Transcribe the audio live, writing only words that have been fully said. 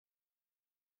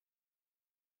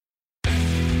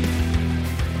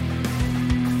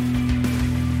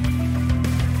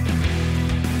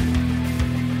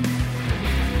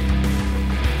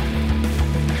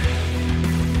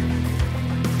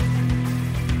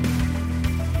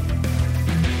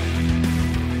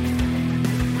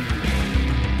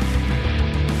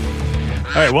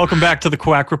All right, welcome back to the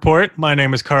Quack Report. My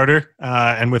name is Carter,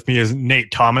 and with me is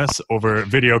Nate Thomas over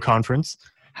video conference.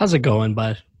 How's it going,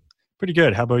 bud? Pretty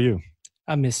good. How about you?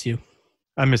 I miss you.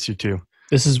 I miss you too.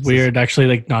 This is weird, actually,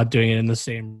 like not doing it in the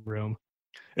same room.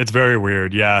 It's very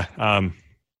weird, yeah.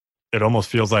 It almost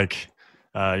feels like,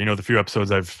 the few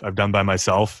episodes I've done by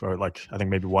myself, or like I think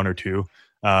maybe one or two,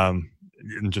 and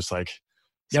just like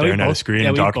staring at a screen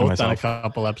and talking to myself. We've both done a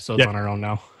couple episodes on our own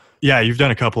now. Yeah, you've done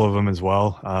a couple of them as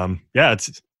well. At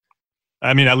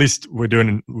least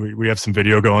we have some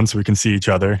video going so we can see each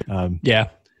other. Yeah,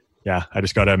 I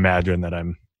just got to imagine that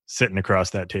I'm sitting across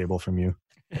that table from you.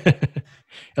 At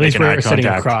least we're sitting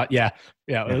across. Yeah.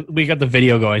 We got the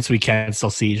video going so we can still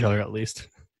see each other at least.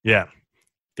 Yeah.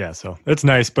 So it's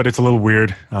nice, but it's a little weird.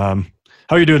 How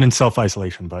are you doing in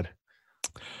self-isolation, bud?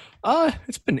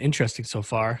 It's been interesting so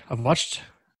far.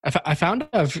 I found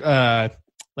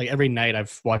like every night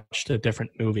I've watched a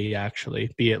different movie,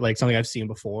 actually, be it like something I've seen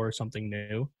before or something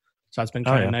new. So that's been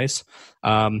kind of nice.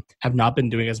 Have not been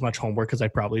doing as much homework as I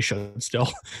probably should still,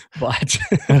 but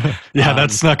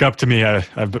that snuck up to me. I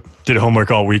did homework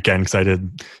all weekend because I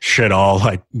did shit all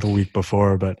like the week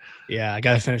before. But yeah, I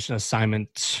got to finish an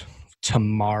assignment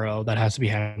tomorrow that has to be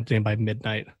handed in by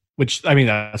midnight. Which, I mean,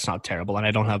 that's not terrible, and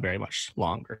I don't have very much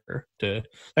longer to.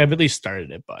 I've at least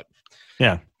started it, but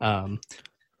yeah.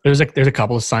 There's a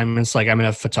couple assignments, like I'm in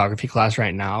a photography class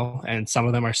right now, and some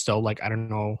of them are still like, I don't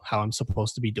know how I'm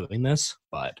supposed to be doing this,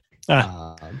 but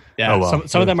some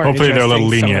of them are hopefully they're a little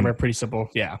lenient. Some of them are pretty simple.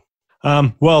 Yeah.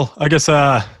 Well, I guess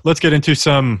let's get into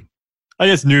some,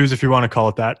 news, if you want to call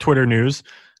it that, Twitter news.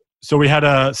 So we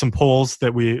had some polls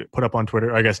that we put up on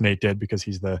Twitter. I guess Nate did because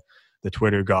he's the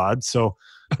Twitter god. So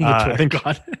I think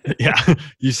god. Yeah,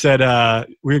 you said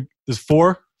there's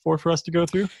four for us to go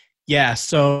through. Yeah,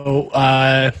 so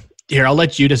here, I'll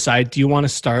let you decide. Do you want to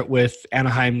start with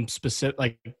Anaheim specific,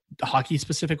 like hockey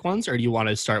specific ones, or do you want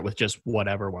to start with just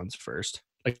whatever ones first?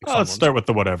 Let's start with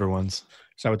the whatever ones.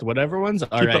 Start with the whatever ones?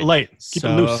 All right. Keep it light. Keep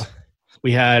it loose.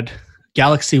 We had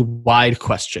galaxy-wide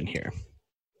question here.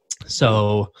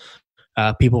 So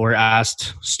people were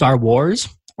asked Star Wars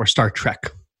or Star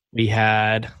Trek. We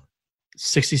had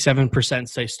 67%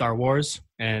 say Star Wars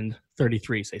and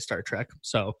 33 say Star Trek.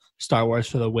 So Star Wars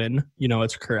for the win. You know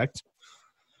it's correct.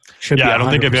 Should be. I don't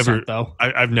think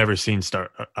I've never seen Star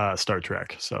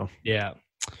Trek. So yeah,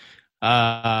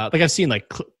 like I've seen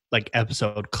like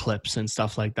episode clips and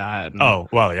stuff like that. And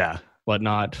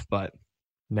whatnot. But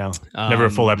no, never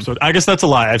a full episode. I guess that's a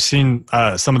lie. I've seen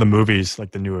some of the movies,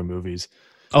 like the newer movies.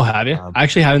 Oh, have you? I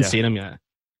actually haven't seen them yet.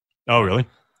 Oh, really?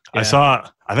 Yeah.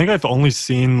 I think I've only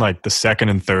seen like the second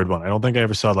and third one. I don't think I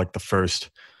ever saw like the first.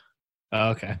 Oh,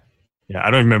 okay. Yeah,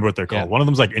 I don't remember what they're called. One of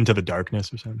them's like Into the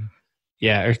Darkness or something.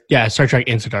 Yeah, Star Trek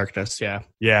Into Darkness, yeah.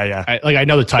 Yeah. I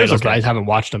know the titles, but I haven't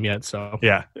watched them yet, so.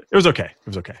 Yeah, it was okay.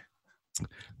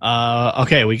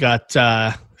 Okay, we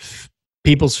got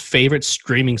people's favorite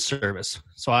streaming service.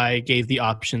 So I gave the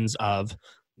options of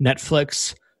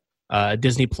Netflix,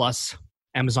 Disney Plus,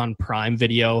 Amazon Prime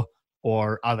Video,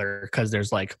 or other, because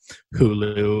there's like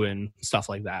Hulu and stuff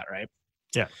like that, right?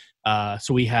 Yeah.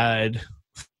 So we had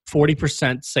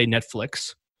 40% say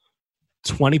Netflix,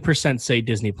 20% say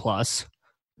Disney Plus,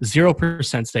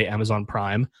 0% say Amazon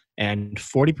Prime, and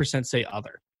 40% say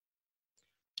other.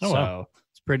 So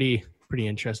it's pretty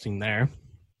interesting there.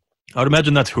 I would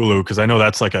imagine that's Hulu, because I know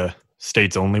that's like a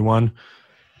states only one.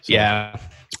 So yeah.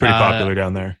 It's pretty popular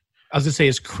down there. I was going to say,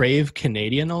 is Crave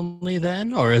Canadian only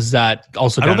then? Or is that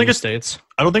also down in the States?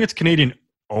 I don't think it's Canadian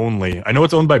only. I know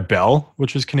it's owned by Bell,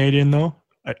 which is Canadian though.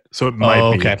 So it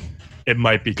might be. Okay. It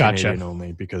might be Canadian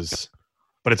only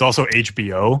but it's also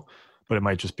HBO, but it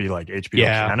might just be like HBO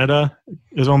Canada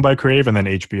is owned by Crave, and then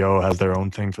HBO has their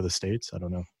own thing for the States. I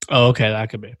don't know. Oh, okay. That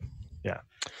could be. Yeah.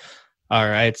 All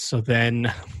right. So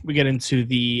then we get into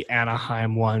the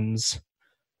Anaheim ones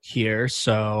here.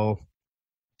 So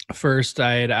first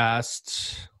I had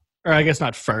asked, or I guess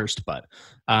not first, but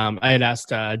I had asked,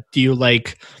 do you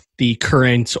like the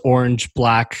current orange,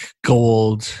 black,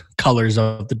 gold colors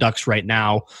of the Ducks right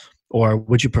now? Or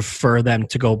would you prefer them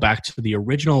to go back to the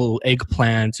original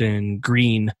eggplant and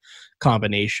green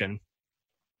combination?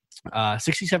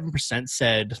 67%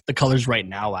 said the colors right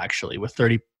now, actually, with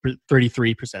 33%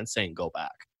 saying go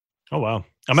back. Oh, wow.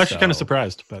 I'm actually kind of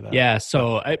surprised by that. Yeah,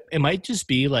 so it might just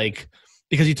be like,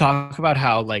 because you talk about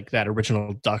how like that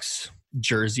original Ducks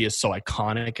jersey is so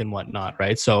iconic and whatnot,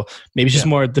 right? So maybe it's just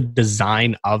more the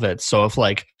design of it. So if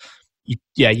like,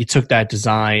 you took that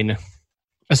design,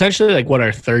 essentially like what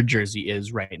our third jersey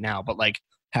is right now, but like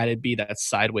had it be that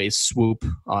sideways swoop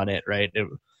on it, right? It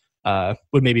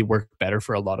would maybe work better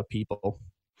for a lot of people.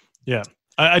 Yeah.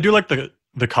 I do like the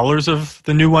the colors of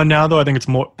the new one now, though. I think it's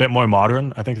a bit more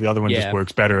modern. I think the other one just Yeah.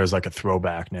 works better as like a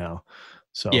throwback now.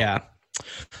 So Yeah.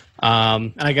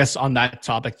 And I guess on that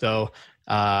topic, though,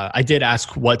 I did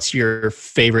ask what's your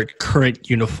favorite current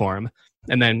uniform,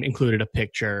 and then included a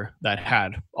picture that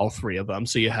had all three of them.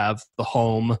 So you have the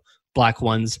home black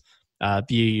ones,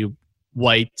 the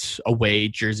white away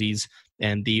jerseys,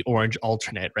 and the orange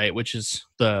alternate, right? Which is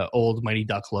the old Mighty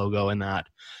Duck logo in that.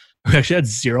 We actually had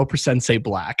 0% say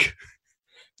black,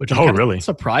 which I'm really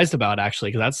surprised about,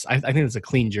 actually, because I think it's a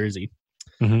clean jersey.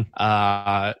 Mhm.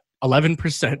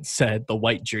 11% said the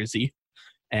white jersey,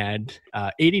 and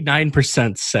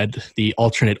 89% said the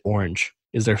alternate orange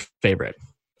is their favorite.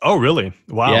 Oh, really?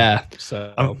 Wow. Yeah.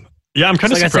 So I'm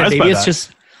kind of like surprised maybe by it's that.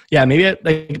 just maybe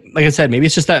like I said, maybe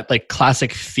it's just that like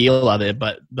classic feel of it,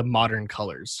 but the modern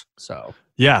colors. So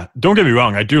Yeah, don't get me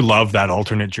wrong. I do love that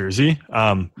alternate jersey.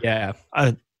 yeah,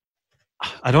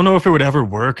 I don't know if it would ever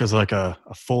work as like a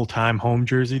full-time home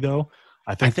jersey, though.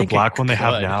 I think the black one they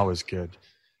have now is good.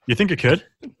 You think it could?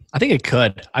 I think it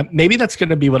could. Maybe that's going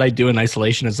to be what I do in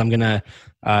isolation. Is I'm going to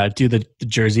do the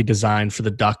jersey design for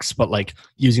the Ducks, but like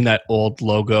using that old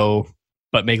logo,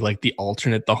 but make like the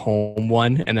alternate the home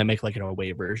one, and then make like an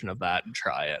away version of that and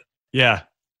try it. Yeah,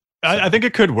 I think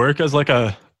it could work as like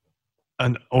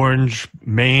an orange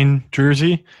main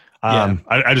jersey.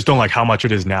 I just don't like how much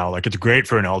it is now. Like it's great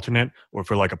for an alternate or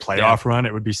for like a playoff run,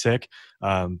 it would be sick.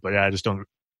 But yeah, I just don't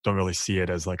really see it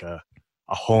as like a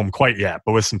home quite yet.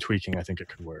 But with some tweaking, I think it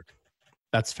could work.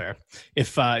 That's fair.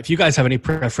 If you guys have any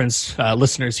preference,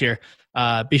 listeners here,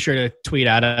 be sure to tweet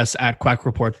at us at Quack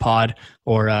Report Pod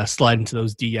or slide into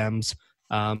those DMs.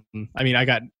 I mean, I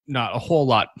got not a whole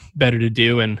lot better to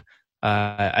do, and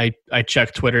I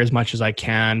check Twitter as much as I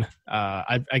can.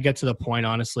 I get to the point,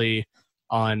 honestly,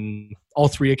 on all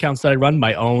three accounts that I run,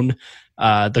 my own,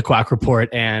 the Quack Report,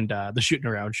 and the Shooting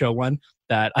Around Show one,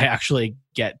 that I actually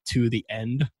get to the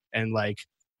end and like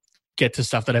get to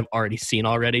stuff that I've already seen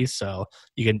already. So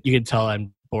you can tell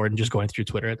I'm bored and just going through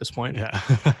Twitter at this point.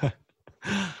 Yeah.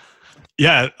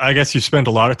 Yeah, I guess you spent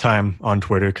a lot of time on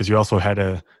Twitter because you also had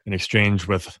an exchange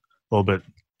with a little bit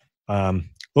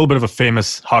of a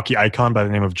famous hockey icon by the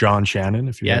name of John Shannon.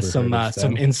 If you some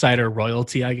insider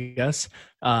royalty, I guess.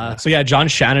 So yeah, John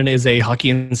Shannon is a hockey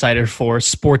insider for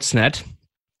Sportsnet,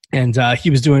 and he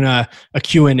was doing a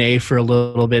Q&A for a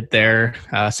little bit there.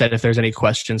 Said if there's any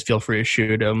questions, feel free to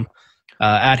shoot them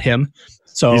at him.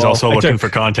 So he's also looking for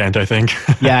content, I think.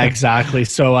 Yeah, exactly.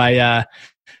 So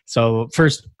so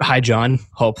first, hi John.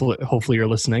 Hopefully you're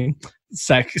listening.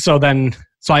 So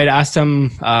I had asked him,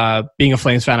 being a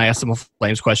Flames fan, I asked him a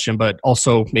Flames question, but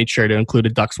also made sure to include a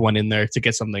Ducks one in there to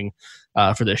get something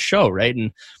for this show, right?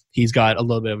 And he's got a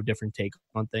little bit of a different take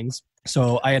on things.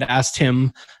 So I had asked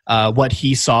him what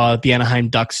he saw the Anaheim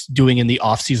Ducks doing in the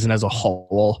offseason as a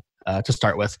whole to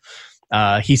start with.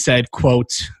 He said,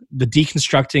 quote, "The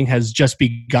deconstructing has just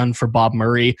begun for Bob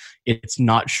Murray. It's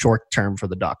not short term for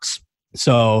the Ducks."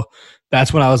 So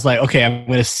that's when I was like, okay, I'm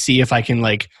going to see if I can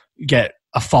like get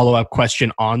a follow-up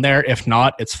question on there. If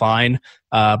not, it's fine.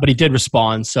 But he did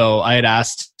respond. So I had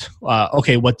asked,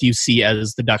 okay, what do you see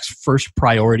as the Ducks' first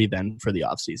priority then for the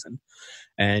offseason?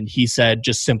 And he said,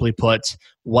 just simply put,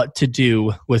 what to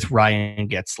do with Ryan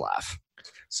Getzlaf.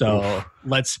 So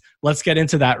let's get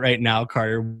into that right now,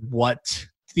 Carter. What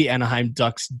the Anaheim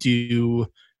Ducks do?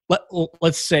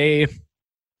 Let's say,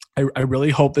 I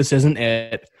really hope this isn't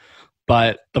it,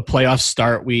 but the playoffs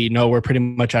start. We know we're pretty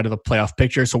much out of the playoff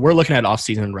picture, so we're looking at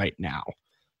offseason right now.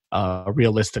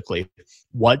 Realistically,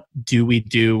 what do we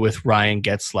do with Ryan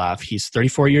Getzlaf? He's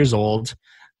 34 years old.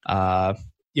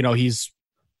 He's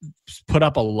put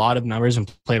up a lot of numbers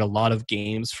and played a lot of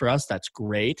games for us. That's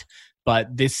great.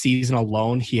 But this season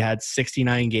alone, he had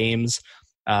 69 games,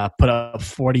 put up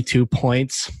 42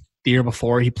 points. The year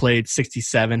before, he played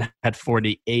 67, had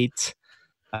 48.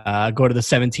 Go to the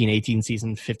 17-18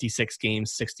 season, 56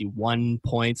 games, 61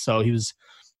 points. So he was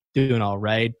doing all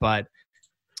right, but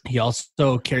he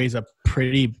also carries a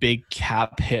pretty big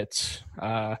cap hit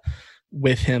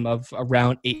with him of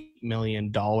around $8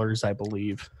 million, I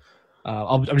believe.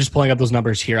 I'm just pulling up those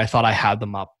numbers here. I thought I had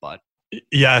them up, but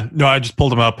yeah, no, I just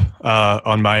pulled them up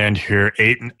on my end here.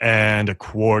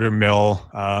 $8.25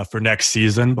 million for next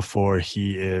season before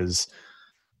his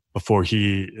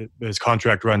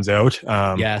contract runs out.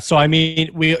 So I mean,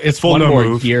 it's full one no more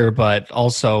move. year, but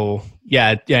also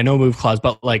no move clause.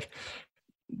 But like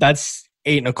that's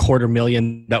 $8.25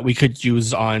 million that we could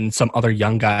use on some other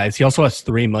young guys. He also has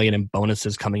 $3 million in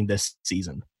bonuses coming this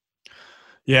season.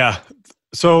 Yeah,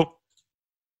 so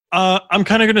I'm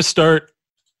kind of going to start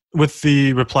with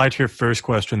the reply to your first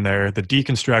question there, the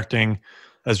deconstructing.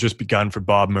 has just begun for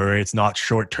Bob Murray. It's not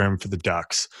short term for the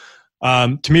Ducks.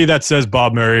 To me, that says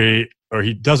Bob Murray, or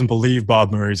he doesn't believe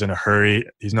Bob Murray's in a hurry.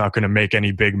 He's not going to make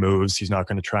any big moves. He's not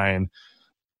going to try and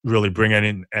really bring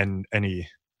in any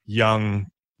young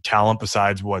talent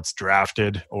besides what's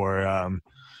drafted, or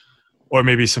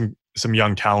maybe some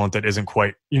young talent that isn't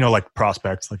quite, like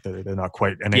prospects, like they're not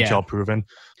quite NHL proven.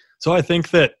 So I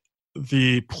think that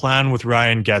the plan with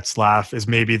Ryan Getzlaf is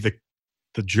maybe the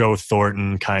Joe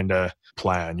Thornton kind of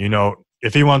plan.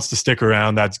 If he wants to stick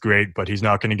around, that's great, but he's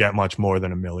not going to get much more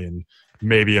than $1 million,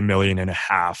 maybe $1.5 million.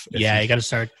 You got to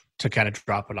start to kind of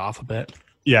drop it off a bit.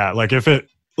 Yeah,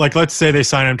 let's say they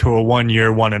sign him to a 1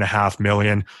 year, $1.5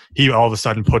 million. He all of a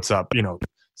sudden puts up,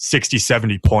 60,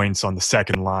 70 points on the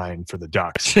second line for the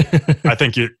Ducks. I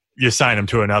think you sign him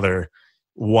to another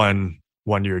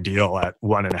one-year deal at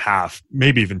 1.5,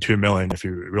 maybe even $2 million if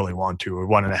you really want to, or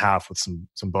 1.5 with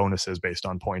some bonuses based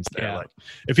on points there. Yeah. Like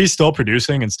if he's still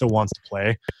producing and still wants to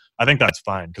play, I think that's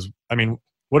fine. Because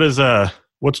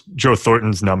what's Joe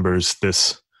Thornton's numbers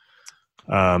this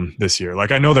year?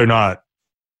 Like I know they're not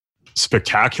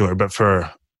spectacular, but for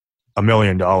 $1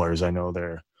 million, I know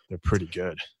they're pretty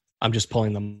good. I'm just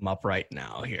pulling them up right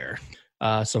now here.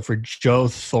 So for Joe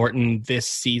Thornton this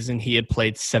season, he had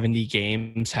played 70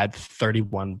 games, had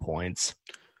 31 points.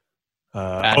 He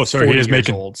is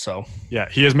making old, so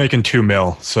he is making $2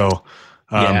 million. So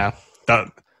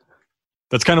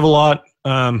that's kind of a lot.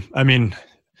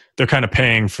 They're kind of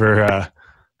paying for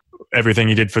everything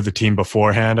he did for the team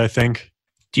beforehand, I think.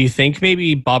 Do you think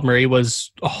maybe Bob Murray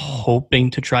was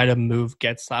hoping to try to move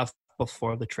Getzlaf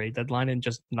before the trade deadline and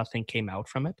just nothing came out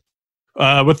from it?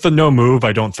 With the no move,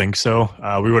 I don't think so.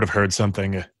 We would have heard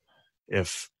something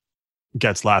if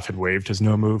Getzlaf had waived his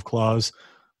no move clause.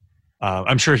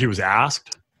 I'm sure he was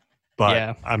asked,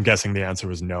 but I'm guessing the answer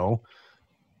was no.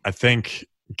 I think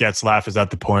Getzlaf is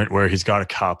at the point where he's got a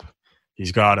cup.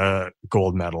 He's got a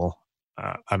gold medal.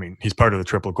 He's part of the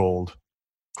triple gold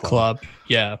club.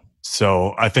 Yeah.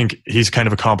 So I think he's kind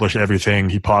of accomplished everything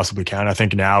he possibly can. I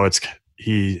think now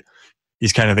he's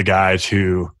kind of the guy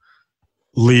to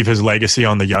leave his legacy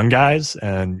on the young guys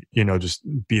and, just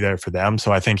be there for them.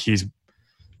 So I think he's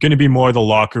going to be more the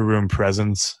locker room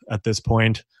presence at this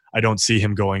point. I don't see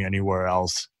him going anywhere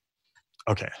else.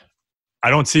 Okay. I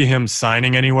don't see him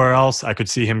signing anywhere else. I could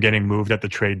see him getting moved at the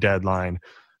trade deadline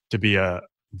to be a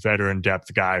veteran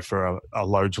depth guy for a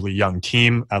largely young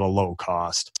team at a low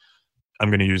cost. I'm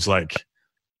going to use like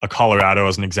a Colorado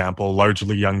as an example,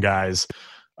 largely young guys.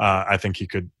 I think he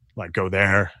could go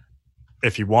there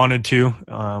if he wanted to,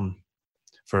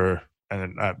 for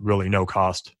at really no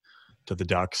cost to the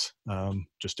Ducks,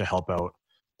 just to help out.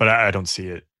 But I don't see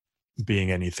it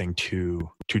being anything too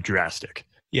drastic.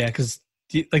 Yeah, because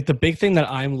the big thing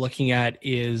that I'm looking at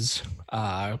is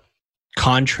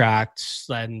contracts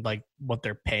and what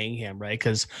they're paying him, right?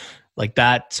 Because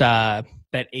that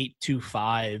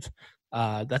 825,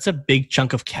 that's a big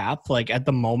chunk of cap. At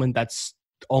the moment, that's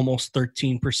almost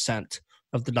 13%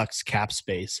 of the Ducks cap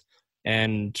space.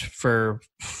 And for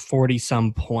 40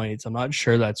 some points, I'm not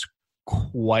sure that's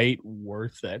quite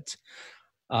worth it.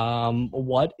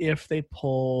 What if they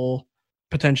pull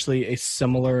potentially a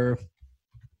similar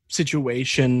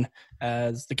situation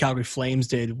as the Calgary Flames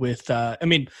did with,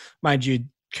 mind you,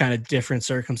 kind of different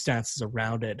circumstances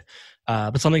around it,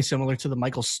 but something similar to the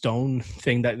Michael Stone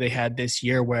thing that they had this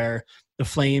year where the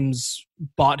Flames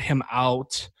bought him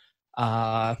out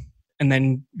and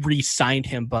then re-signed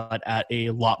him, but at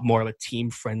a lot more of a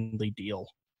team-friendly deal.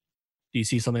 Do you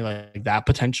see something like that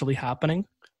potentially happening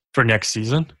for next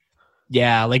season?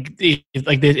 Yeah,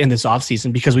 in this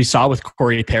offseason, because we saw with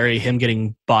Corey Perry, him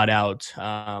getting bought out.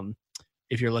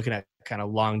 If you're looking at kind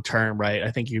of long-term, right, I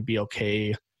think you'd be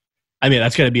okay.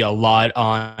 That's going to be a lot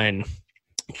on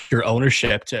your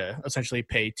ownership to essentially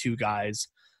pay two guys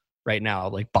right now,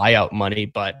 buyout money.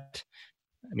 But,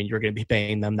 you're going to be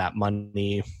paying them that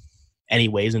money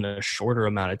anyways in a shorter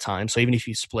amount of time. So even if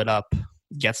you split up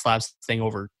Getzlaf's thing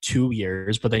over 2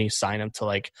 years, but then you sign him to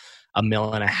 $1.5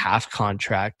 million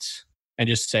contract and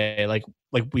just say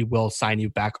we will sign you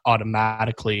back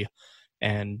automatically.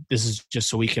 And this is just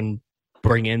so we can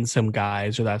bring in some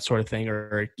guys or that sort of thing,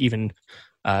 or even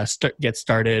get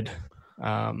started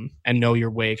and know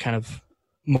your way kind of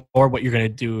more what you're going to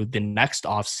do the next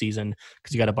off season,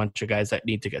 because you got a bunch of guys that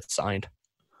need to get signed.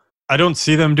 I don't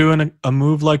see them doing a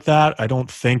move like that. I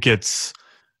don't think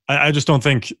I just don't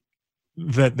think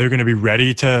that they're going to be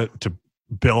ready to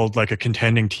build a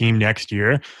contending team next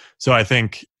year. So I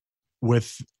think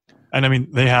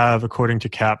they have, according to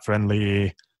Cap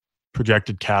Friendly,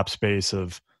 projected cap space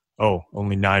of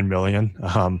only $9 million.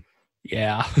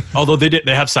 Yeah. Although they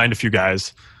have signed a few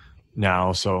guys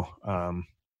now. So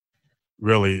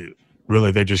really,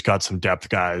 they just got some depth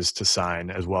guys to sign,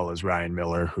 as well as Ryan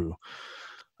Miller, who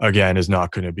again is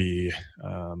not going to be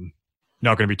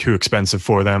too expensive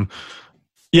for them.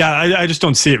 Yeah, I just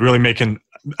don't see it really making.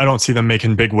 I don't see them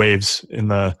making big waves in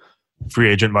the free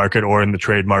agent market or in the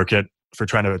trade market for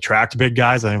trying to attract big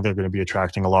guys. I think they're going to be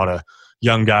attracting a lot of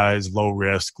young guys, low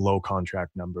risk, low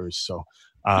contract numbers. So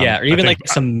or even like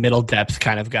some middle depth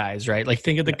kind of guys, right? Like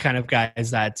think of the kind of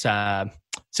guys that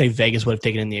say Vegas would have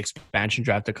taken in the expansion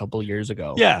draft a couple of years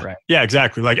ago. Yeah, right. Yeah,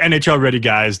 exactly. Like NHL ready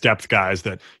guys, depth guys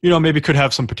that maybe could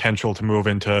have some potential to move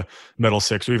into middle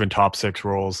six or even top six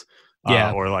roles.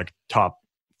 Or like top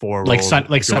four roles.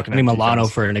 Like Sonny Milano,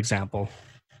 for an example.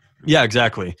 Yeah,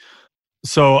 exactly.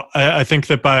 So I think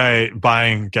that by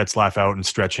buying Getzlaf out and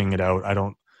stretching it out, I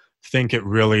don't think it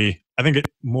really. I think it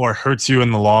more hurts you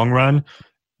in the long run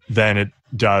than it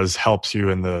does helps you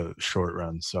in the short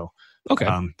run. So okay,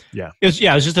 yeah, it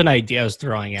was just an idea I was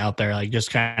throwing out there, like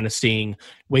just kind of seeing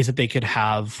ways that they could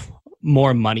have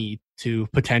more money to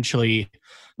potentially,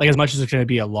 like as much as it's going to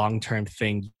be a long term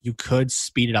thing, you could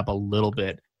speed it up a little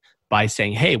bit by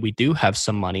saying, hey, we do have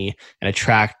some money, and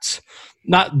attract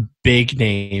not big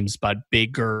names, but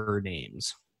bigger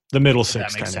names. The middle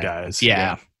six kind of guys.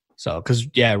 Yeah. So, because,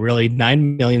 really,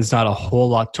 $9 million is not a whole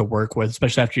lot to work with,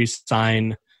 especially after you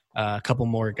sign a couple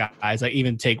more guys. Like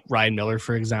even take Ryan Miller,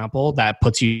 for example, that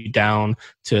puts you down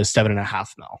to $7.5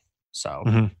 million.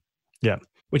 So, yeah.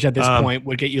 Which at this point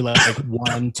would get you like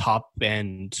one top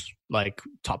end, like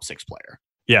top six player.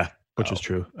 Yeah, which is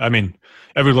true. I mean,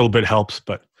 every little bit helps,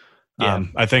 but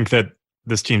I think that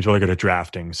this team's really good at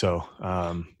drafting. So,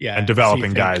 and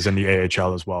developing guys in the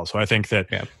AHL as well. So I think that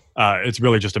it's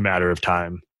really just a matter of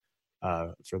time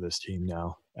for this team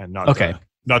now, and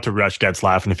not to rush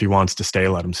Getzlaf. And if he wants to stay,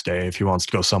 let him stay. If he wants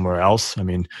to go somewhere else, I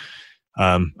mean,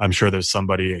 I'm sure there's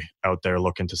somebody out there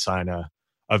looking to sign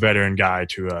a veteran guy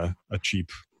to a cheap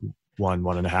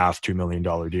 $1.5, $2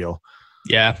 million deal.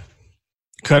 Yeah.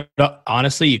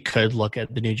 Honestly, you could look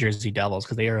at the New Jersey Devils,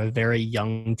 because they are a very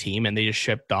young team and they just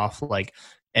shipped off like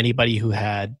anybody who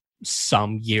had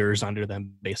some years under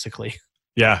them, basically.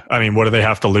 Yeah. I mean, what do they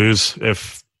have to lose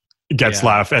if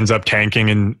Getzlaf ends up tanking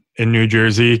in New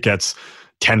Jersey, gets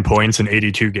 10 points in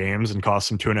 82 games and costs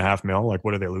them $2.5 million? Like,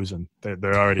 what are they losing?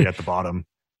 They're already at the bottom.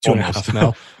 $2.5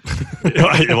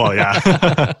 million. Well,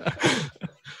 yeah.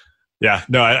 Yeah.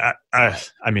 No,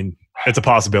 I mean, it's a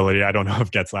possibility. I don't know if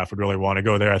Getzlaf would really want to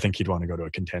go there. I think he'd want to go to a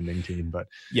contending team, but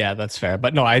yeah, that's fair.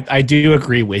 But no, I do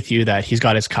agree with you that he's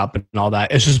got his cup and all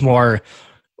that. It's just more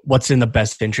what's in the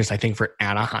best interest, I think, for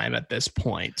Anaheim at this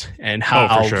point, and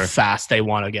how fast they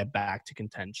want to get back to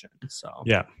contention. So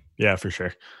yeah, for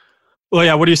sure. Well,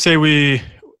 yeah. What do you say we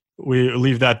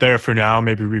leave that there for now?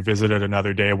 Maybe revisit it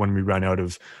another day when we run out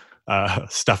of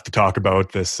stuff to talk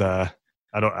about. This I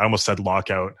almost said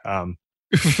lockout.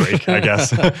 Break, I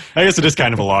guess. I guess it is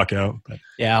kind of a lockout. But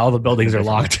yeah, all the buildings are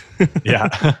locked.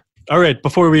 Yeah. All right.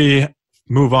 Before we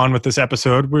move on with this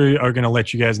episode, we are going to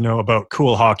let you guys know about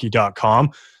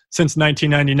coolhockey.com. Since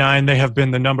 1999, they have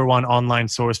been the #1 online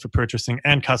source for purchasing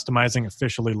and customizing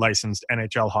officially licensed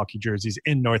NHL hockey jerseys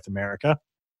in North America.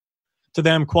 To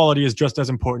them, quality is just as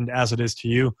important as it is to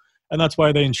you, and that's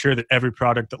why they ensure that every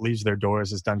product that leaves their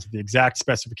doors is done to the exact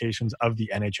specifications of the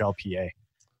NHLPA.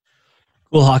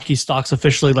 Cool Hockey stocks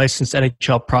officially licensed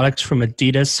NHL products from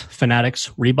Adidas, Fanatics,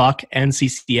 Reebok, and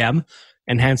CCM,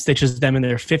 and hand stitches them in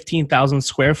their 15,000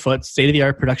 square foot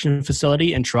state-of-the-art production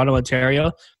facility in Toronto,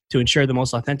 Ontario, to ensure the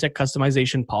most authentic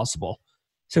customization possible.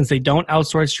 Since they don't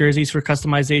outsource jerseys for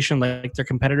customization like their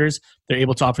competitors, they're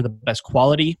able to offer the best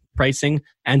quality, pricing,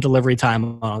 and delivery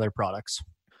time on other products.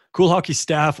 Cool Hockey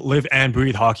staff live and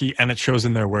breathe hockey, and it shows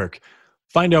in their work.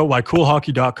 Find out why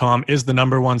coolhockey.com is the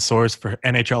 #1 source for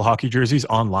NHL hockey jerseys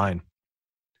online.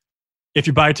 If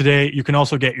you buy today, you can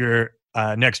also get your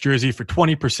next jersey for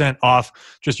 20% off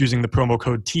just using the promo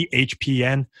code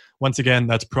THPN. Once again,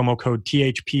 that's promo code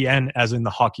THPN, as in the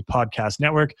Hockey Podcast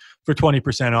Network, for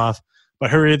 20% off.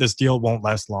 But hurry, this deal won't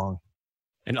last long.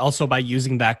 And also by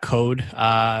using that code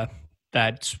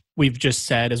that we've just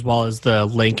said, as well as the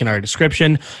link in our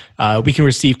description, we can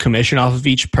receive commission off of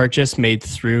each purchase made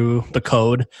through the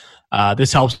code.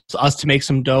 This helps us to make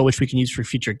some dough, which we can use for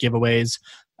future giveaways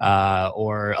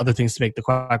or other things to make the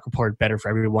Quack Report better for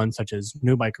everyone, such as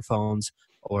new microphones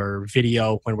or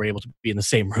video when we're able to be in the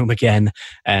same room again,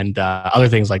 and other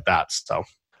things like that. So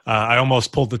I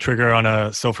almost pulled the trigger on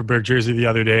a Silverberg jersey the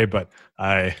other day, but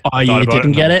you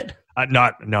didn't get it?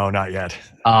 Not yet.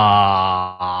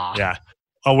 Yeah.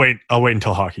 I'll wait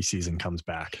until hockey season comes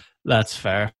back. That's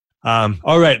fair.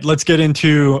 All right, let's get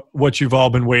into what you've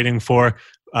all been waiting for.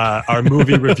 our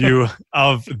movie review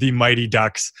of the Mighty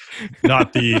Ducks,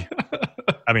 not the,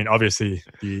 I mean, obviously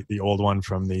the old one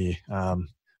from the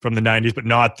 90s, but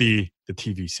not the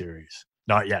TV series.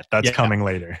 Not yet. That's coming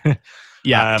later.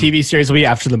 Yeah, TV series will be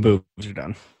after the movies are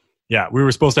done. Yeah, we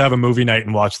were supposed to have a movie night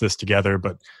and watch this together,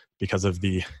 but because of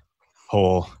the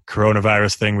whole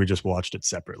coronavirus thing, we just watched it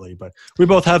separately. But we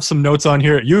both have some notes on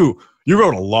here. You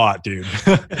wrote a lot, dude.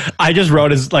 I just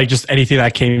wrote as like just anything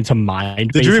that came to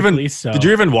mind. Did you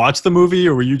even watch the movie,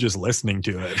 or were you just listening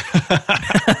to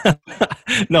it?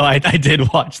 No, I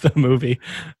did watch the movie.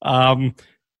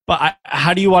 But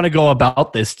how do you want to go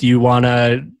about this? Do you want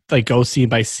to like go scene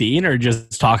by scene, or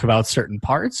just talk about certain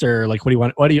parts, or like what do you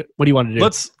want? What do you want to do?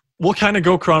 We'll kind of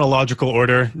go chronological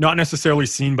order, not necessarily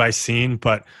scene by scene,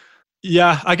 but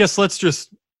yeah, I guess let's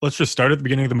just start at the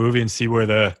beginning of the movie and see where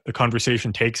the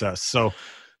conversation takes us. So,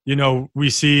 we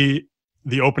see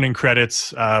the opening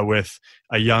credits with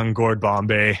a young Gord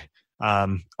Bombay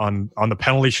on the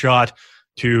penalty shot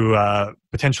to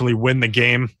potentially win the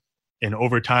game in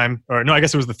overtime. Or no, I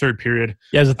guess it was the third period.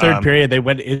 Yeah, it was the third period. They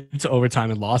went into overtime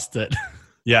and lost it.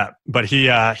 Yeah, but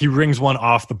he rings one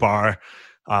off the bar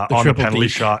on the penalty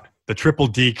shot. The triple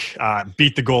deke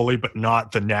beat the goalie, but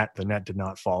not the net. The net did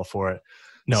not fall for it.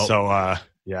 No. So,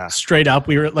 yeah. Straight up,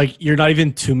 we were like, you're not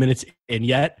even 2 minutes in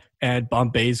yet, and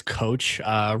Bombay's coach,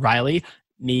 Riley,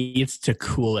 needs to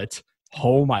cool it.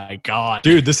 Oh, my God.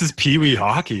 Dude, this is Pee-wee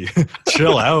hockey.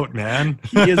 Chill out, man.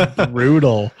 He is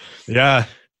brutal. Yeah.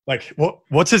 Like,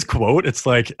 what's his quote? It's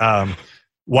like,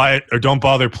 why or don't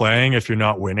bother playing if you're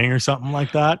not winning or something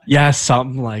like that. Yeah,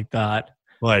 something like that.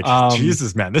 Like,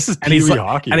 Jesus, man, this is Pee-wee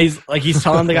hockey. And he's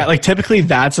telling the guy, like, typically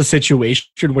that's a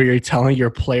situation where you're telling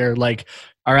your player, like,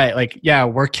 all right, like, yeah,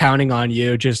 we're counting on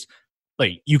you. Just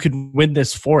like, you can win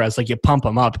this for us. Like, you pump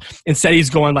him up. Instead, he's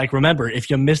going like, remember,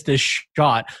 if you miss this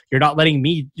shot, you're not letting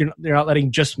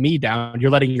just me down.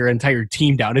 You're letting your entire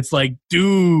team down. It's like,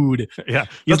 dude, yeah,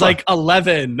 he's like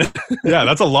 11. Yeah,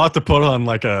 that's a lot to put on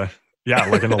like an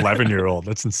 11-year-old.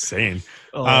 That's insane.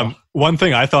 Oh. One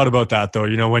thing I thought about that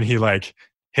though, when he like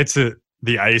hits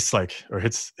the ice, like, or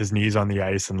hits his knees on the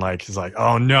ice and like he's like,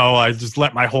 oh no, I just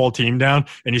let my whole team down,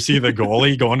 and you see the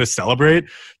goalie going to celebrate.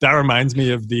 That reminds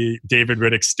me of the David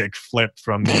Riddick stick flip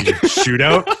from the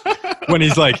shootout, when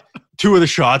he's like, two of the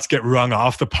shots get rung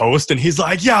off the post and he's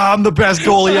like, yeah, I'm the best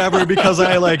goalie ever because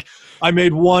I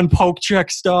made one poke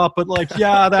check stop, but like,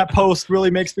 yeah, that post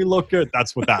really makes me look good.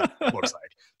 That's what that looks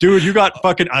like. Dude, you got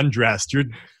fucking undressed. Your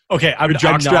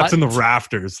jockstrap's in the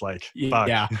rafters. Like, fuck.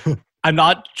 Yeah. I'm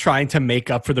not trying to make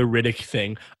up for the Riddick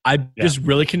thing. I'm just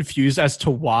really confused as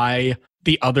to why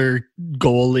the other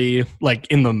goalie, like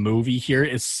in the movie here,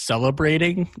 is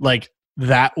celebrating like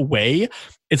that way.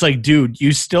 It's like, dude,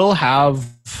 you still have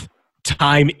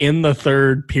time in the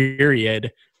third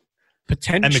period,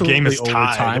 potentially, and the game is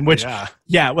overtime, tied, which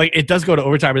like it does go to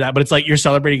overtime with that, but it's like you're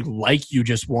celebrating like you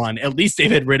just won. At least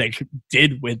David Riddick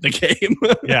did win the game.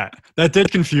 Yeah, that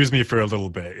did confuse me for a little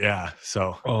bit. Yeah,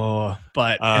 so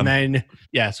and then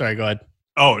sorry, go ahead.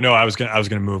 Oh no, I was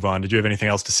gonna move on. Did you have anything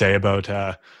else to say about?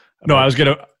 No, I was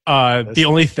gonna. The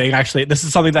only thing, actually, this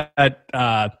is something that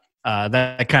kind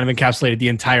of encapsulated the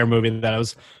entire movie. That I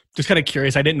was just kind of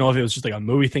curious. I didn't know if it was just like a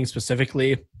movie thing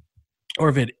specifically, or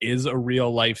if it is a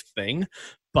real life thing,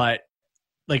 but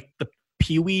like the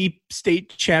Pee-wee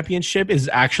State Championship is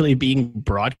actually being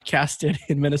broadcasted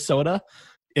in Minnesota.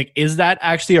 Like, is that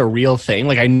actually a real thing?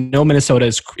 Like, I know Minnesota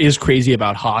is crazy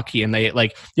about hockey, and they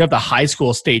like, you have the high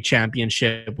school state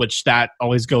championship, which that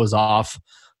always goes off.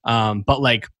 But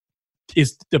like,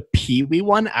 is the Pee-wee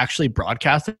one actually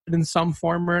broadcasted in some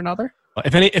form or another?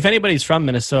 If anybody's from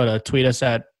Minnesota, tweet us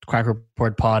at Quack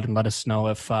Report Pod and let us know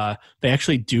if they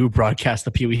actually do broadcast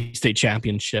the Pee-wee State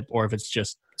Championship, or if it's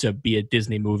just to be a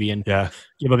Disney movie and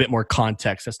give a bit more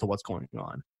context as to what's going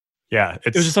on. Yeah,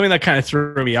 it was just something that kind of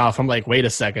threw me off. I'm like, wait a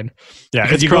second. Yeah,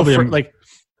 because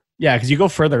you go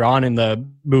further on in the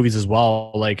movies as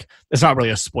well. Like, it's not really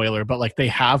a spoiler, but like they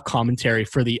have commentary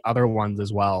for the other ones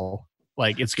as well.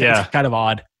 Like, it's kind of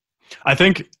odd. I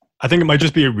think it might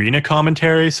just be arena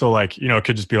commentary. So like, it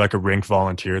could just be like a rink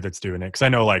volunteer that's doing it. Because I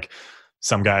know like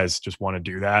some guys just want to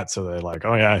do that. So they're like,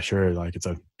 oh yeah, sure. Like, it's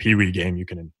a Pee-wee game. You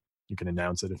can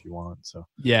announce it if you want. So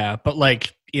yeah, but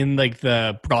like in like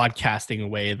the broadcasting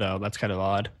way though, that's kind of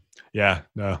odd. Yeah,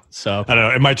 no. So I don't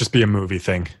know. It might just be a movie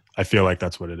thing. I feel like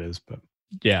that's what it is. But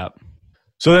yeah.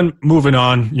 So then moving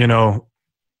on,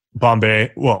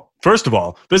 Bombay. Well, first of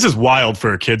all, this is wild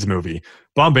for a kids movie.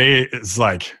 Bombay is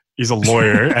like, he's a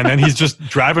lawyer, and then he's just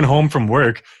driving home from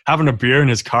work, having a beer in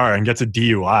his car, and gets a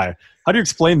DUI. How do you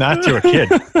explain that to a kid?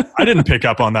 I didn't pick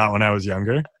up on that when I was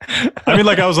younger. I mean,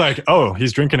 like, I was like, oh,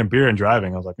 he's drinking a beer and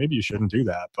driving. I was like, maybe you shouldn't do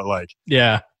that. But like,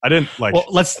 yeah, I didn't like. Well,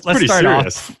 let's start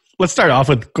serious. off. Let's start off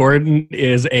with Gordon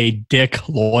is a dick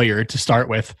lawyer to start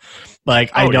with. Like,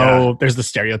 I know there's the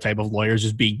stereotype of lawyers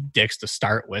just being dicks to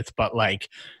start with, but like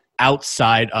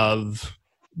outside of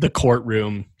the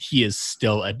courtroom, he is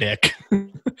still a dick.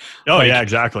 Oh yeah,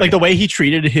 exactly. Like the way he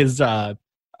treated his like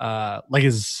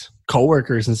his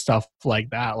coworkers and stuff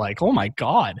like that. Like, oh my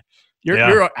God,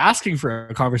 you're asking for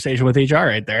a conversation with HR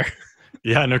right there.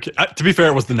 Yeah, no. To be fair,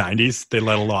 it was the '90s. They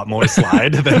let a lot more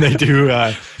slide than they do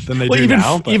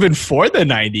now. But, even for the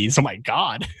 '90s, oh my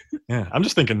God. Yeah, I'm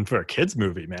just thinking for a kids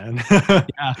movie, man.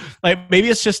 Yeah, like maybe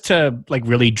it's just to like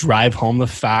really drive home the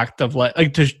fact of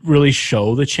like to really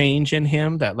show the change in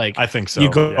him. That like I think so.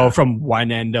 You go from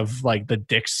one end of like the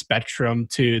dick spectrum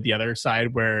to the other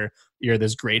side where you're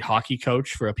this great hockey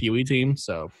coach for a Pee Wee team.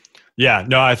 So yeah,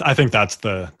 no, I think that's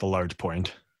the large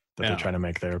point that they're trying to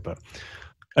make there, but.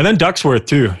 And then Ducksworth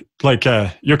too, like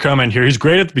your comment here, he's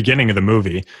great at the beginning of the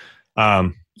movie.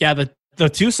 Yeah, the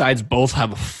two sides both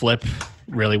have a flip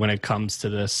really when it comes to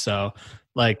this. So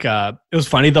like it was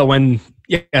funny though when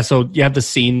so you have the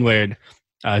scene where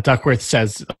Duckworth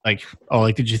says like, oh,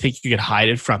 like did you think you could hide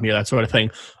it from me, that sort of thing.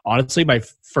 Honestly, my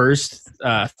first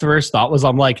thought was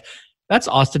I'm like, that's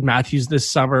Austin Matthews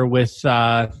this summer with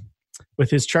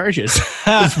his charges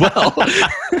as well.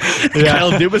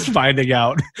 Kyle Dubas finding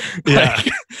out. Yeah.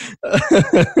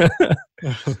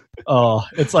 Oh,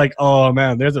 it's like, oh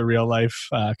man, there's a real life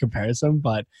comparison.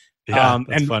 But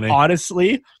and funny.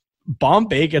 Honestly,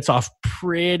 Bombay gets off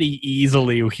pretty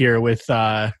easily here with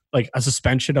like a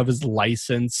suspension of his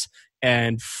license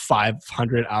and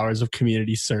 500 hours of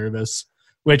community service,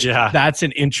 which that's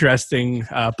an interesting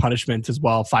punishment as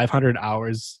well. 500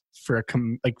 hours for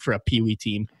a Pee Wee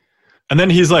team. And then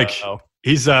he's like,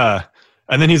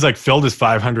 filled his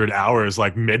 500 hours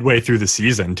like midway through the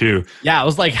season too. Yeah, I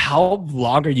was like, how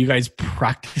long are you guys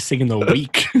practicing in the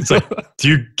week? It's like, do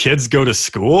you kids go to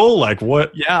school? Like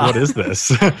what? Yeah. What is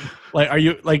this? Like, are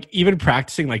you like even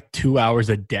practicing like 2 hours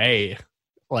a day?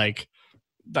 Like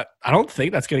that? I don't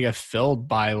think that's gonna get filled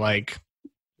by like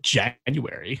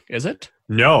January, is it?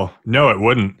 No, it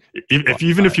wouldn't. If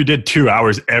you did 2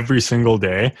 hours every single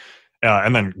day,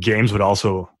 and then games would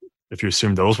also. If you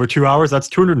assume those were 2 hours, that's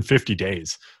 250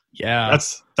 days. Yeah.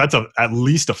 That's at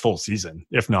least a full season,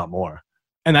 if not more.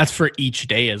 And that's for each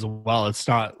day as well. It's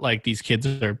not like these kids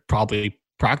are probably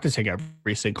practicing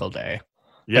every single day.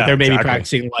 Yeah. Like they're maybe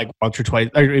practicing like once or twice,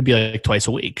 or it'd be like twice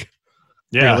a week.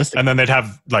 Yeah. And then they'd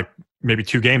have like maybe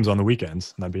 2 games on the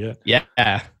weekends, and that'd be it.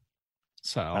 Yeah.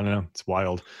 So I don't know. It's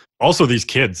wild. Also, these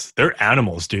kids, they're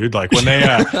animals, dude. Like when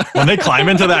they climb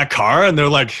into that car and they're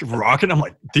like rocking, I'm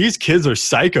like, these kids are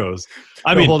psychos.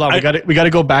 I mean, hold on, we got to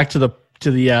go back to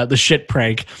the shit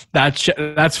prank. That's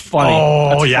funny.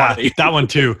 Oh that's funny. That one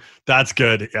too. That's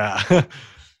good. Yeah.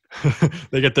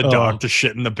 They get the dog to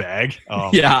shit in the bag. Oh,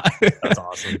 yeah, that's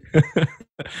awesome.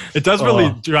 It does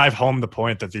really drive home the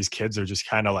point that these kids are just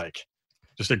kind of like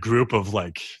just a group of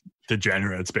like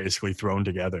degenerates basically thrown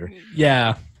together.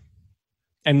 Yeah.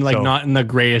 And like not in the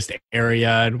greatest area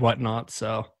and whatnot.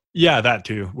 So yeah, that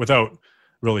too, without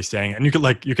really saying it. And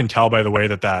you can tell by the way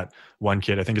that one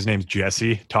kid, I think his name's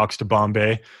Jesse, talks to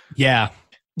Bombay. Yeah.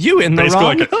 You in the basically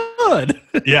wrong hood.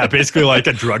 Yeah, basically like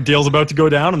a drug deal's about to go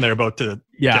down and they're about to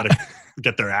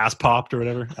get their ass popped or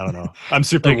whatever. I don't know. I'm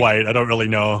super white. I don't really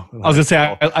know. I was gonna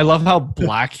say I love how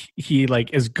black he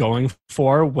like is going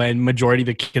for when majority of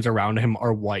the kids around him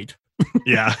are white.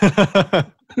 Yeah.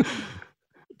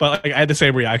 But like I had the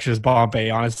same reaction as Bombay.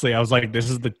 Honestly, I was like,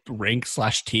 "This is the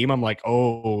rink/team." I'm like,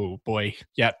 "Oh boy,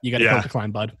 yeah, you got to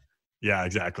climb, bud." Yeah,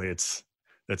 exactly. It's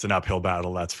an uphill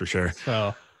battle, that's for sure.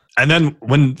 So, and then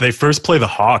when they first play the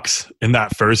Hawks in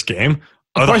that first game,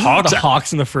 are the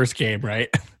Hawks in the first game, right?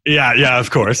 Yeah, of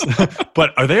course.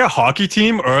 But are they a hockey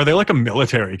team or are they like a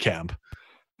military camp?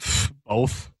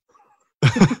 Both.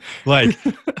 Like,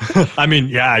 I mean,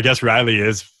 yeah, I guess Riley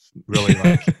is really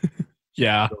like.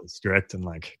 Yeah, really strict and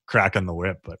like cracking the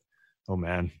whip, but oh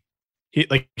man,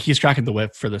 he's cracking the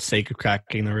whip for the sake of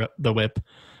cracking the whip.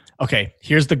 Okay,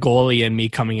 here's the goalie in me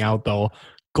coming out though.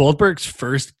 Goldberg's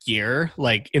first gear,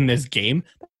 like in this game,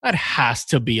 that has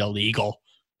to be illegal.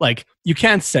 Like you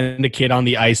can't send a kid on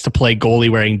the ice to play goalie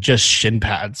wearing just shin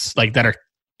pads like that are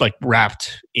like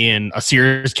wrapped in a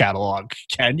Sears catalog.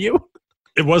 Can you?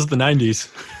 It was the 90s.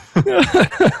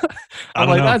 I'm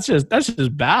like, that's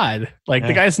just bad. Like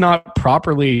the guy's not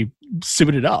properly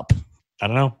suited up. I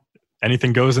don't know.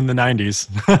 Anything goes in the 90s.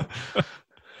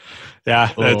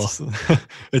 Yeah,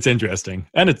 it's interesting.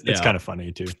 And it's kind of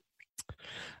funny too.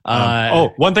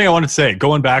 One thing I wanted to say,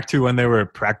 going back to when they were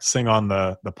practicing on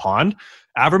the pond,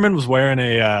 Averman was wearing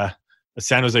a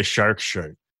San Jose Sharks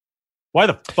shirt. Why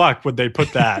the fuck would they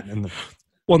put that in the...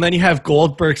 Well, then you have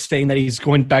Goldberg saying that he's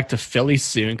going back to Philly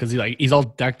soon because he's all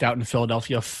decked out in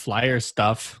Philadelphia Flyer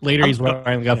stuff. Later, he's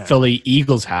wearing a Philly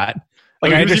Eagles hat.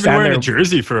 Like, I understand wearing a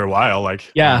jersey for a while.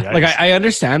 Like, I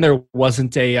understand there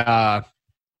wasn't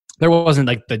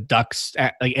like the Ducks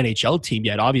like NHL team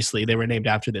yet. Obviously, they were named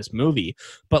after this movie,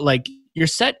 but like you're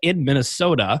set in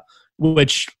Minnesota,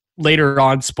 which later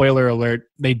on, spoiler alert,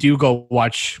 they do go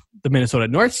watch the Minnesota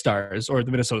North Stars or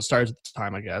the Minnesota Stars at the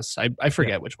time, I guess. I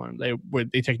forget which one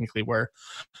they technically were.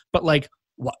 But like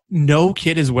no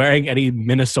kid is wearing any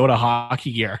Minnesota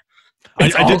hockey gear.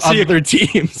 It's I did see other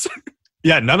teams.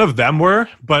 Yeah, none of them were,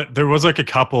 but there was like a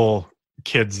couple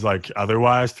kids like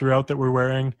otherwise throughout that were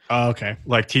wearing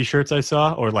like t-shirts I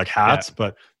saw or like hats,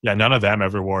 but yeah, none of them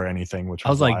ever wore anything, which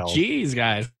was like, wild. geez,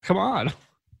 guys, come on.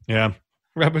 Yeah.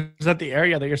 Represent the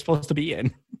area that you're supposed to be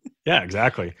in. Yeah,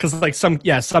 exactly. Because like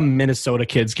some Minnesota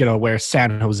kids gonna wear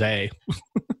San Jose.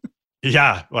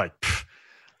 Yeah, like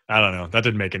I don't know. That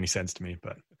didn't make any sense to me,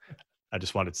 but I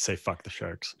just wanted to say fuck the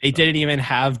Sharks. They didn't even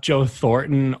have Joe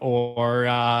Thornton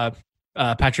or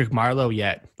Patrick Marleau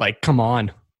yet. Like, come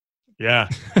on. Yeah.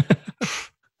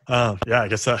 Yeah, I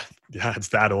guess it's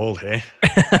that old, hey.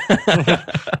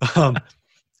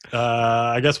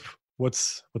 I guess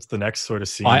what's the next sort of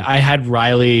scene? I had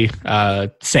Riley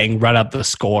saying run up the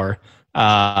score.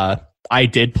 I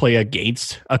did play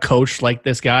against a coach like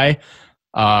this guy.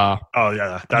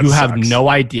 That you have sucks. no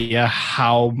idea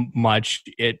how much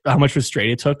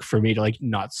frustrating it took for me to like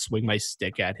not swing my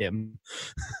stick at him.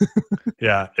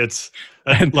 Yeah, it's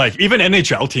like even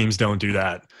NHL teams don't do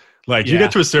that. Like you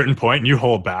get to a certain point and you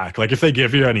hold back. Like if they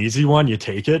give you an easy one, you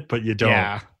take it, but you don't.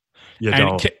 Yeah. You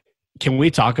don't. Can we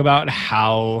talk about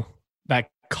how that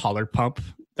collar pump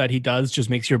that he does just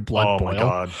makes your blood boil? Oh my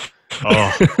God.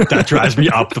 Oh, that drives me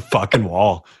up the fucking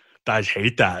wall. I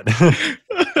hate that.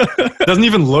 Doesn't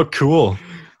even look cool.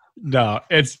 No,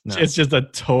 it's just a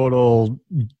total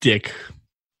dick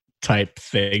type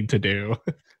thing to do.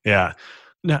 Yeah.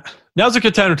 Now's a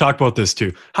good time to talk about this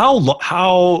too. How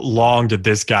long did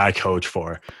this guy coach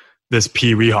for? This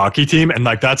Pee Wee hockey team, and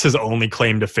like that's his only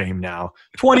claim to fame now.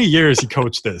 20 years he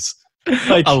coached this.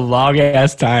 Like a long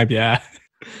ass time, yeah.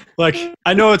 Like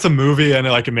I know it's a movie and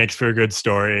like it makes for a good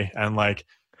story, and like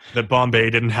that Bombay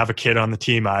didn't have a kid on the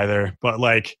team either, but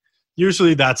like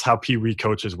usually that's how Pee Wee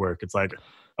coaches work. It's like,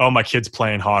 oh, my kid's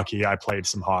playing hockey. I played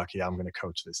some hockey. I'm going to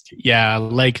coach this team. Yeah,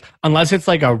 like unless it's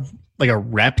like a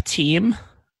rep team,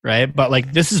 right? But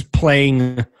like this is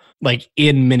playing like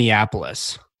in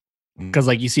Minneapolis because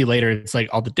like you see later it's like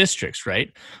all the districts,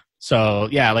 right? So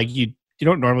yeah, like you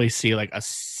don't normally see like a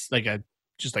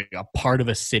part of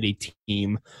a city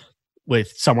team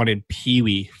with someone in Pee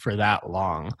Wee for that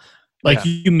long. Like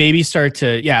you maybe start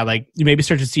to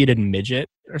see it in midget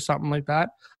or something like that.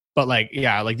 But like,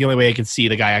 yeah, like the only way I could see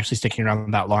the guy actually sticking around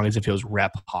that long is if it was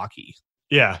rep hockey.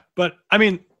 Yeah. But I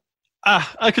mean,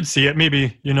 I could see it.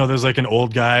 Maybe, there's like an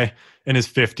old guy in his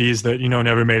 50s that,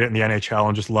 never made it in the NHL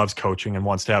and just loves coaching and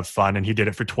wants to have fun. And he did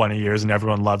it for 20 years and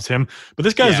everyone loves him. But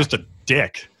this guy's just a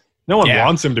dick. No one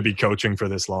wants him to be coaching for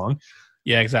this long.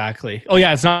 Yeah, exactly. Oh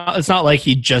yeah, it's not like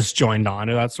he just joined on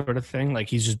or that sort of thing. Like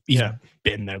he's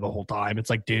been there the whole time. It's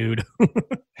like, dude.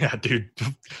 Yeah, dude.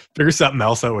 Figure something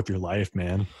else out with your life,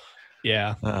 man.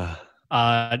 Yeah.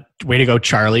 Way to go,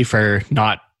 Charlie, for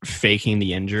not faking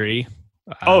the injury.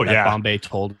 That Bombay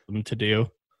told him to do.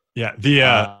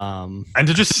 Yeah. And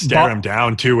to just stare him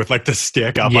down too with like the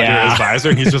stick up under his visor,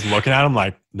 and he's just looking at him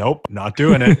like, nope, not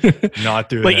doing it. Not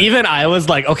doing it. Even I was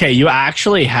like, okay, you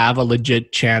actually have a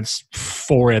legit chance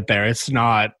for it there. It's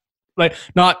not like,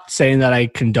 not saying that I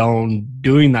condone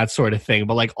doing that sort of thing,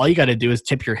 but like all you got to do is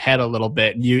tip your head a little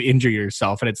bit and you injure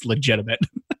yourself and it's legitimate.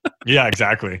 Yeah,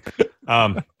 exactly.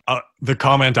 The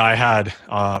comment I had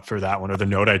for that one, or the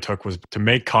note I took, was to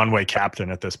make Conway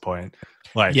captain at this point.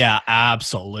 Like, yeah,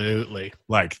 absolutely.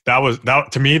 Like that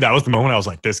to me, that was the moment I was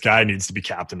like, this guy needs to be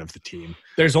captain of the team.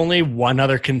 There's only one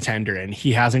other contender and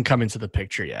he hasn't come into the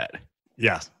picture yet.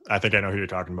 Yeah, I think I know who you're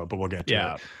talking about, but we'll get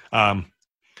to it.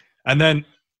 And then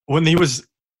when he was,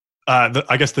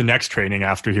 I guess the next training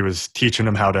after he was teaching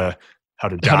him how to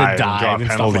dive and draw a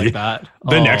penalty, like that.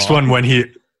 The next one when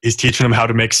he's teaching him how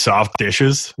to make soft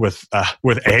dishes with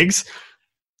eggs.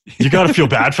 You got to feel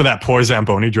bad for that poor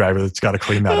Zamboni driver that's got to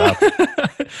clean that up.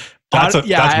 That's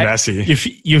messy.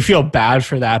 You feel bad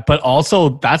for that, but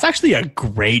also that's actually a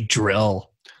great drill.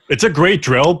 It's a great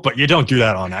drill, but you don't do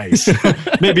that on ice.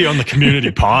 Maybe on the community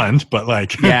pond, but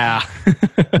like, yeah,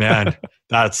 man,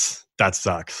 that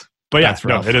sucks. But yeah, That's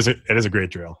no, rough. it is a great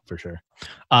drill for sure.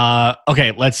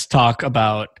 Okay, let's talk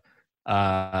about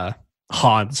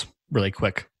Hans really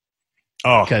quick.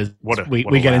 Oh, because what a we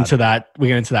lad. get into that. We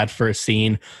get into that first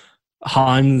scene.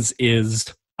 Hans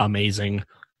is amazing.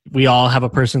 We all have a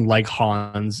person like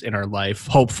Hans in our life,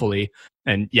 hopefully.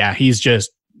 And yeah, he's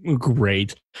just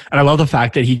great. And I love the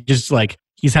fact that he just like,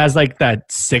 he has like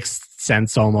that sixth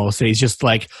sense almost. And he's just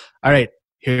like, all right,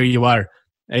 here you are.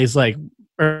 And he's like,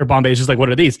 or Bombay's just like, what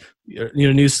are these?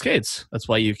 New skates. That's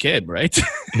why you kid, right?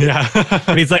 Yeah.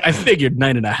 And he's like, I figured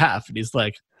 9.5. And he's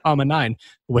like, I'm a 9.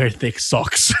 Wear thick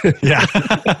socks. Yeah.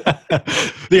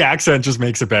 The accent just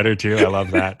makes it better too. I love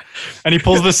that. And he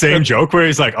pulls the same joke where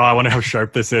he's like, oh, I wonder how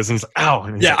sharp this is. And he's like, ow.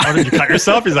 And he's like, oh, did you cut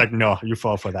yourself? He's like, no, you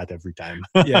fall for that every time.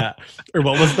 Yeah. Or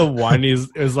what was the one?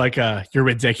 It was like, you're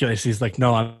ridiculous. He's like,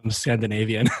 no, I'm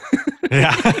Scandinavian.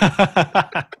 Yeah.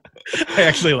 I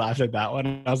actually laughed at that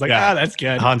one. I was like, that's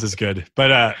good. Hans is good.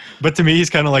 But to me,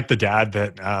 he's kind of like the dad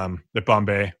that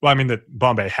Bombay, that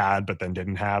Bombay had, but then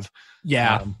didn't have.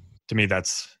 Yeah. To me,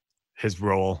 that's his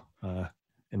role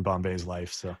in Bombay's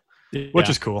life. So, which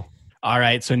is cool. All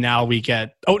right. So now we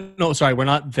get, we're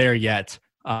not there yet.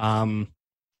 I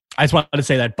just wanted to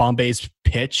say that Bombay's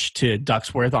pitch to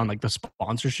Ducksworth on like the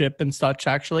sponsorship and such,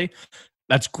 actually,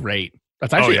 that's great.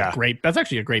 That's actually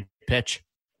a great pitch.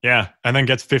 Yeah, and then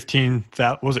gets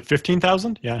 15,000. Was it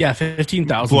 15,000? Yeah, yeah,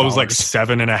 15,000. Blows like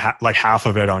 7.5, like half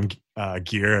of it on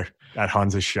gear at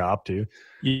Hans's shop too.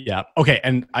 Yeah. Okay,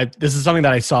 and this is something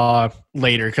that I saw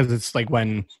later because it's like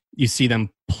when you see them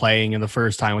playing in the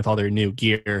first time with all their new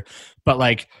gear, but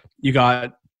like you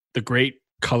got the great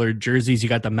colored jerseys, you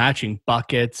got the matching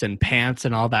buckets and pants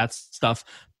and all that stuff,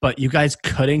 but you guys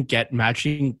couldn't get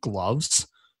matching gloves.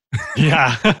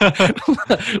 Yeah,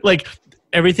 like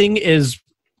everything is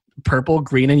purple,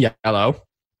 green, and yellow,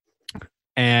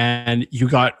 and you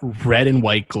got red and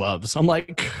white gloves. I'm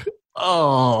like,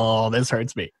 oh, this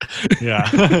hurts me. Yeah,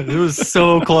 it was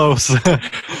so close.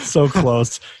 So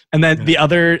close. And then the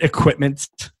other equipment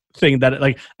thing that,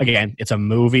 like, again, it's a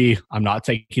movie, I'm not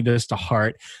taking this to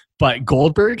heart, but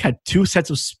Goldberg had 2 sets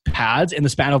of pads in the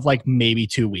span of like maybe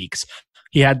 2 weeks.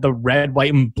 He had the red,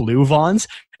 white, and blue Vons,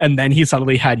 and then he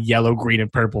suddenly had yellow, green,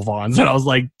 and purple Vons. And I was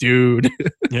like, dude.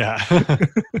 Yeah.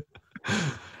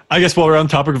 I guess while we're on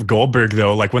the topic of Goldberg,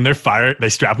 though, like when they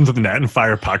strap him to the net and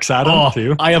fire pucks at him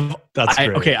too. That's great.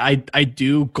 Okay, I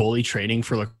do goalie training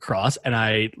for lacrosse,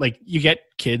 and you get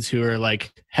kids who are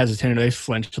like hesitant or they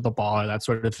flinch to the ball or that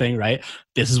sort of thing, right?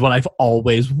 This is what I've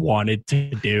always wanted to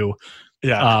do.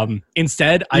 Yeah.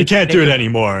 Instead, you can't do it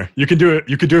anymore. You can do it.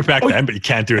 You could do it back then, but you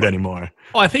can't do it anymore.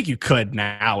 Oh, I think you could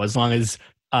now, as long as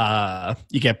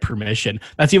you get permission.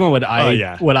 That's even what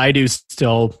I do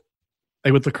still,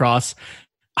 like with lacrosse.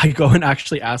 I go and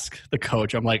actually ask the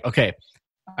coach. I'm like, okay,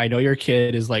 I know your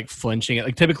kid is like flinching.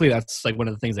 Like typically that's like one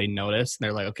of the things they notice. And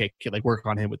they're like, okay, kid, like work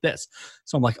on him with this.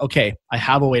 So I'm like, okay, I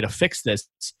have a way to fix this.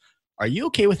 Are you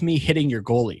okay with me hitting your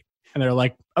goalie? And they're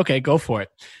like, okay, go for it.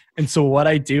 And so what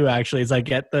I do actually is I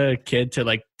get the kid to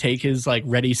like take his like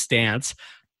ready stance.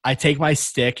 I take my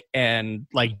stick and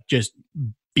like just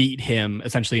beat him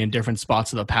essentially in different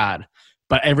spots of the pad.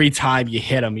 But every time you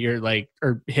hit him, you're like,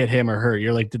 or hit him or her,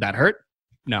 you're like, did that hurt?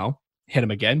 No. Hit him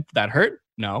again. Did that hurt?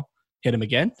 No. Hit him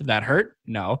again. Did that hurt?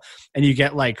 No. And you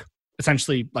get like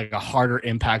essentially like a harder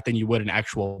impact than you would an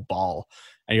actual ball.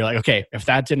 And you're like, okay, if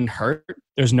that didn't hurt,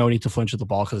 there's no need to flinch at the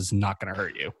ball because it's not going to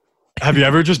hurt you. Have you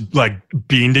ever just like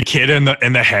beamed a kid in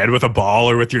the head with a ball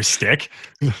or with your stick?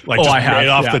 Like just right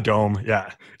off the dome.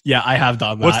 Yeah. Yeah, I have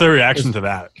done that. What's their reaction to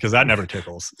that? Because that never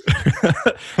tickles.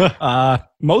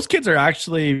 Most kids are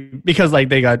actually, because like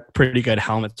they got pretty good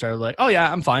helmets, are like, oh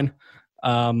yeah, I'm fine.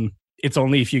 It's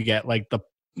only if you get like the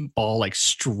ball like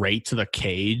straight to the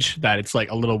cage that it's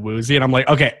like a little woozy, and I'm like,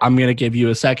 okay, I'm gonna give you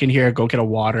a second here, go get a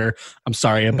water. I'm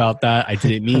sorry about that, I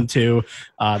didn't mean to.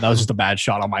 That was just a bad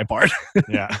shot on my part.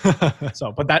 Yeah.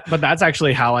 So but that's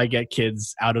actually how I get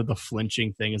kids out of the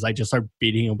flinching thing, is I just start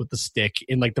beating them with the stick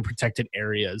in like the protected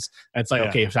areas. And it's like,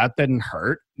 okay, if that didn't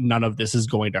hurt, none of this is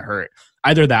going to hurt.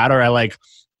 Either that or I like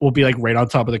will be like right on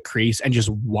top of the crease and just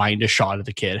wind a shot at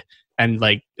the kid. And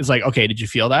like, it's like, okay, did you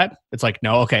feel that? It's like,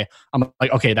 no. Okay. I'm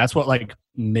like, okay, that's what like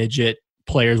midget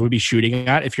players would be shooting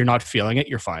at. If you're not feeling it,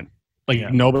 you're fine.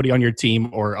 Like nobody on your team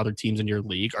or other teams in your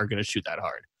league are going to shoot that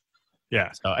hard.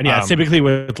 Yeah. So, and it's typically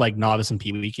with like novice and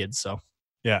pee-wee kids. So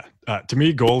yeah, to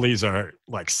me, goalies are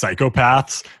like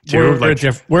psychopaths too.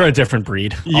 We're a different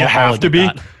breed. You have to be.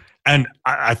 And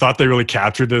I thought they really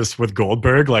captured this with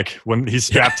Goldberg, like when he's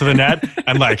strapped to the net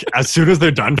and like as soon as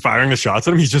they're done firing the shots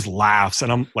at him, he just laughs.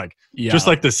 And I'm like, just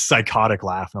like this psychotic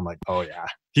laugh. And I'm like, oh yeah.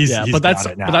 He's but got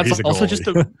it now. that's He's a also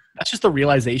goalie. that's just the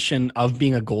realization of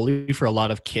being a goalie for a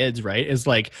lot of kids, right? Is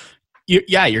like,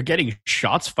 you're getting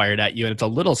shots fired at you, and it's a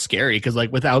little scary because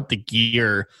like without the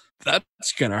gear,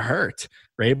 that's gonna hurt,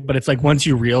 right? But it's like once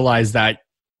you realize that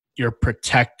you're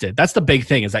protected, that's the big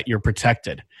thing, is that you're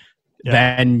protected. Yeah.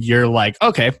 Then you're like,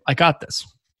 okay, I got this.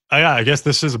 Yeah, I guess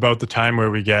this is about the time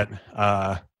where we get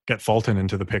Fulton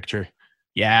into the picture.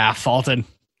 Yeah, Fulton.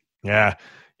 Yeah,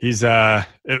 he was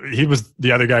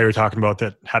the other guy you were talking about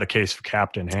that had a case for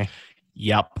captain. Hey.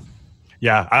 Yep.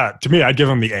 Yeah. To me, I'd give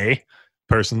him the A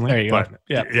personally. There you go.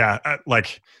 Yeah. Yeah.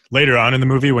 Like later on in the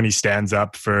movie when he stands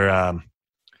up for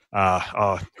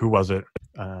who was it?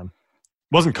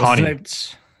 Wasn't Connie?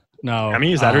 No.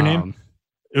 Emmy, is that her name?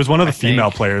 It was one of the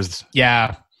female players.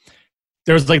 Yeah.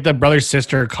 There was like the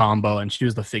brother-sister combo, and she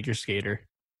was the figure skater.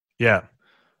 Yeah.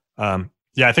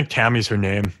 Yeah, I think Tammy's her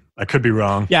name. I could be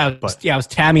wrong. Yeah, it was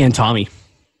Tammy and Tommy.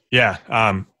 Yeah.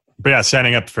 But yeah,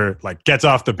 standing up for, like, gets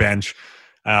off the bench.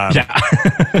 Yeah.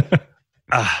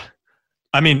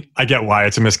 I mean, I get why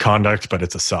it's a misconduct, but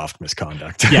it's a soft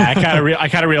misconduct. Yeah, I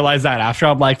kind of realized that after.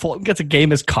 I'm like, Fulton gets a game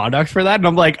misconduct for that, and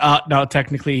I'm like, no,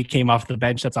 technically he came off the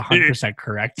bench. That's 100%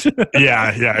 correct.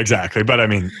 yeah, exactly. But I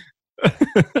mean,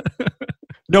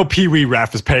 no Pee-wee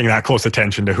ref is paying that close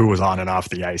attention to who was on and off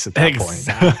the ice at that point.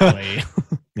 Exactly.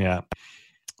 Yeah.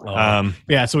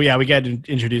 So we get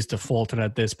introduced to Fulton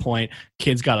at this point.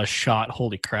 Kid's got a shot.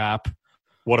 Holy crap!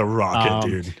 What a rocket,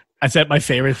 dude! I said my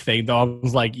favorite thing though. I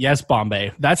was like, "Yes,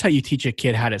 Bombay. That's how you teach a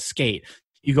kid how to skate.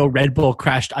 You go Red Bull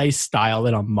crashed ice style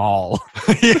in a mall."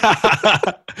 Yeah,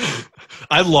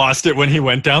 I lost it when he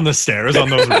went down the stairs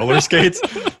on those roller skates.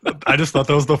 I just thought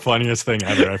that was the funniest thing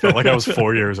ever. I felt like I was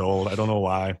 4 years old. I don't know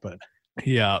why, but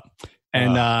yeah.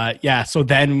 And so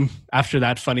then after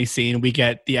that funny scene, we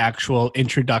get the actual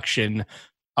introduction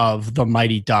of the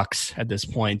Mighty Ducks at this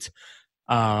point.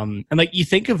 And like you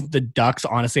think of the Ducks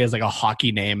honestly as like a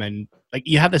hockey name, and like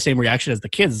you have the same reaction as the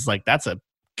kids. It's like, that's a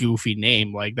goofy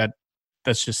name, like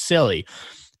that's just silly.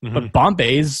 Mm-hmm. But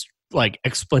Bombay's like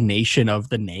explanation of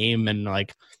the name and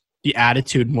like the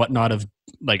attitude and whatnot of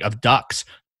Ducks,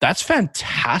 that's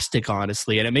fantastic,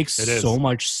 honestly. And it makes so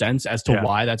much sense as to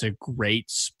why that's a great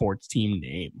sports team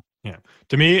name. Yeah.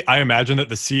 To me, I imagine that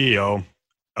the CEO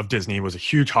of Disney was a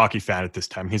huge hockey fan at this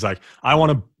time. He's like, I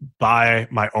want to buy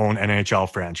my own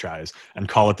NHL franchise and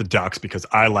call it the Ducks because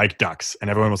I like ducks. And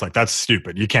everyone was like, that's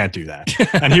stupid. You can't do that.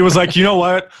 And he was like, you know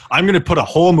what? I'm going to put a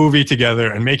whole movie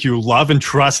together and make you love and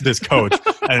trust this coach.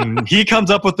 And he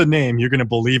comes up with the name. You're going to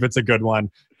believe it's a good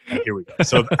one. And here we go.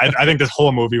 So I think this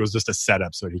whole movie was just a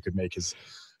setup so he could make his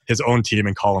own team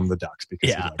and call them the Ducks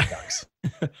because he liked ducks.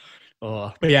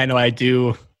 But yeah, no, I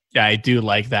do. Yeah, I do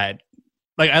like that.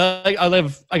 Like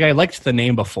I liked the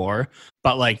name before,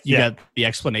 but like you get the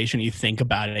explanation, you think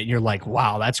about it, and you're like,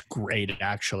 wow, that's great,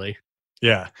 actually.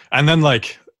 Yeah, and then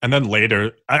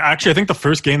later, I think the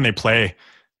first game they play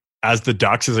as the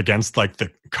Ducks is against like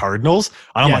the Cardinals.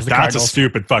 I'm like, that's Cardinals. A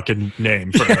stupid fucking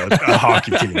name for a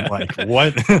hockey team. Like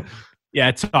what?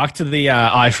 Yeah, talk to the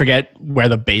I forget where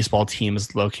the baseball team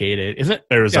is located. Is it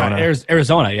Arizona? Yeah,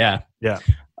 Arizona, yeah.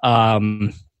 Yeah.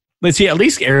 Let's see, at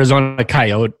least Arizona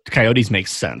Coyotes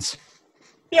makes sense.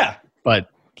 Yeah. But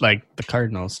like the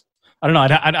Cardinals, I don't know.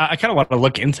 I kind of want to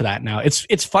look into that now.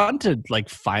 It's fun to like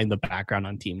find the background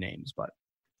on team names, but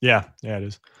yeah, it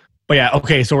is. But yeah,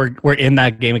 okay, so we're in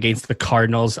that game against the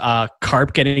Cardinals.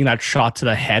 Carp getting that shot to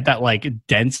the head that like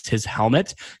dents his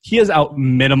helmet. He is out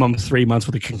minimum 3 months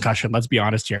with a concussion. Let's be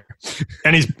honest here.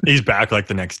 And he's back like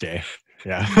the next day.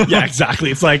 Yeah. Yeah,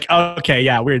 exactly. It's like, okay,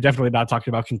 yeah, we're definitely not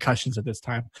talking about concussions at this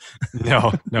time.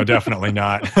 No, definitely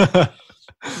not.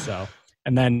 So,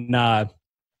 and then,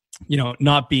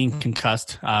 not being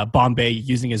concussed, Bombay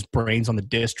using his brains on the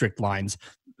district lines,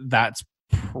 that's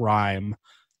prime.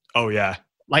 Oh, yeah.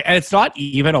 Like, and it's not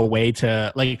even a way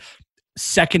to, like,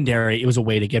 secondary, it was a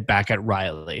way to get back at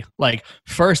Riley. Like,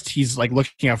 first, he's, like,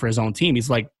 looking out for his own team.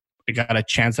 He's like, I got a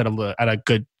chance at a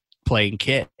good playing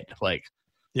kid. Like,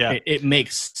 yeah, it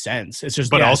makes sense. It's just,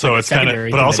 but also it's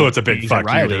it's a big fuck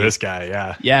you to this guy.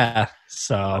 Yeah. Yeah.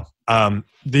 So,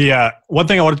 the one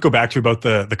thing I wanted to go back to about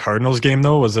the Cardinals game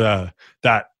though was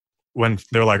that when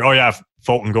they're like, oh yeah,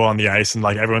 Fulton go on the ice and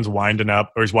like everyone's winding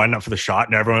up or he's winding up for the shot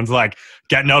and everyone's like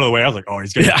getting out of the way. I was like, oh,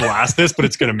 he's gonna blast this, but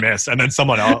it's gonna miss. And then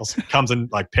someone else comes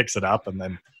and like picks it up and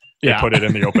then they put it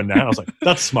in the open net. I was like,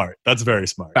 that's smart. That's very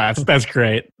smart. That's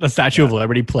great. The Statue of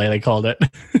Liberty play, they called it.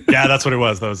 Yeah, that's what it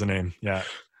was. That was the name. Yeah.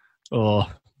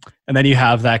 Oh, and then you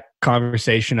have that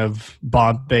conversation of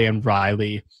Bombay and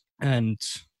Riley, and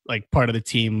like part of the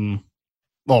team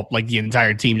well, like the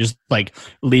entire team, just like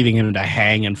leaving him to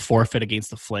hang and forfeit against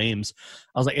the Flames.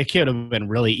 I was like, it could have been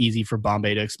really easy for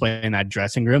Bombay to explain in that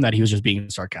dressing room that he was just being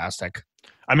sarcastic.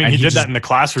 I mean, he did that in the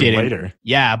classroom later.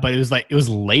 Yeah, but it was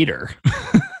later.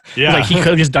 Yeah. Like he could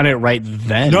have just done it right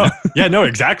then. No,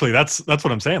 exactly. That's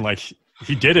what I'm saying. Like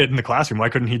he did it in the classroom. Why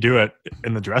couldn't he do it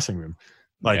in the dressing room?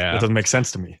 Like it doesn't make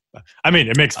sense to me. I mean,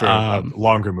 it makes for a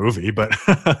longer movie, but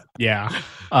yeah.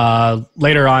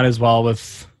 Later on as well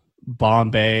with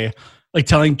Bombay, like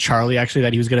telling Charlie actually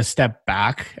that he was going to step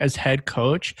back as head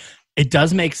coach. It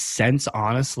does make sense,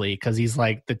 honestly, because he's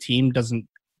like, the team doesn't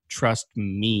trust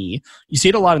me. You see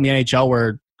it a lot in the NHL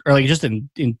or like just in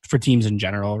for teams in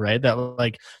general, right? That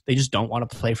like they just don't want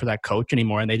to play for that coach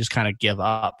anymore and they just kind of give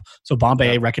up. So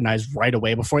Bombay recognized right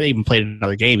away before they even played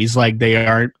another game, he's like, they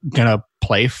aren't gonna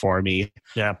play for me.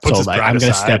 Yeah, so like, I'm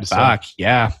gonna step back.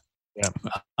 Yeah.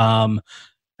 And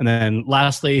then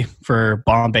lastly for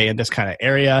Bombay in this kind of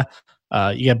area,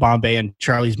 you get Bombay and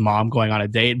Charlie's mom going on a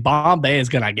date. Bombay is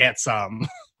gonna get some.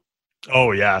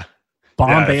 Oh yeah,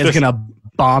 Bombay is gonna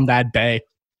bomb that bay.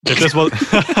 If this was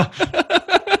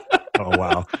oh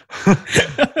wow.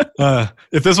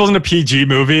 If this wasn't a PG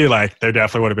movie, like there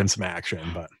definitely would have been some action,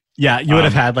 but yeah, you would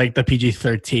have had like the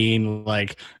PG-13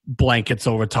 like blankets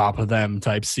over top of them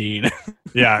type scene.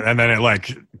 Yeah, and then it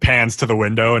like pans to the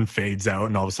window and fades out,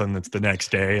 and all of a sudden it's the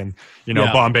next day, and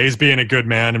Bombay's being a good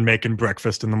man and making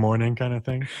breakfast in the morning kind of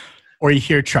thing. Or you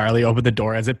hear Charlie open the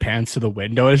door as it pans to the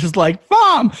window. It's just like,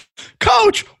 Mom,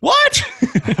 Coach, what?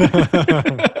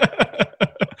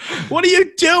 What are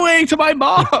you doing to my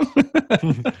mom?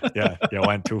 Yeah, you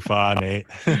went too far, Nate.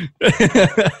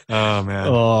 Oh man.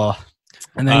 Oh,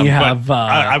 and then you have.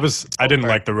 I didn't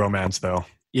like the romance though.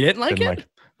 You didn't like it?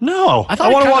 No, I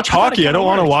want to watch hockey. I don't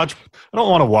want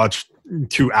to watch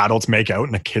two adults make out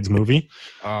in a kids movie.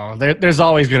 Oh, there's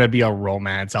always going to be a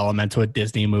romance element to a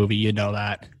Disney movie. You know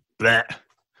that. Blech.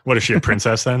 What is she, a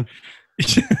princess then?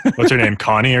 What's her name?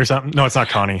 Connie or something? No, it's not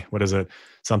Connie. What is it?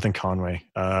 Something Conway.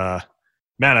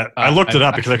 Man, I looked it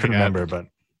up because I couldn't remember, but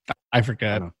I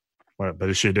forget. What, but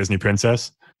is she a Disney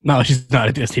princess? No, she's not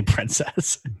a Disney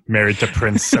princess. Married to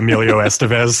Prince Emilio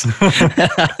Estevez.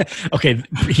 Okay,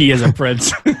 he is a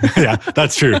prince. Yeah,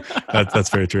 that's true. That's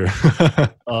very true.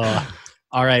 All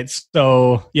right,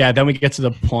 so yeah, then we get to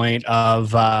the point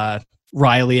of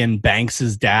Riley and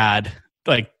Banks's dad,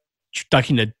 like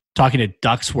talking to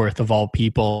Ducksworth of all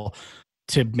people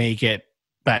to make it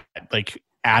that like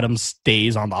Adam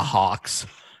stays on the Hawks.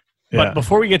 But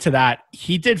before we get to that,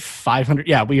 he did 500.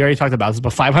 Yeah, we already talked about this,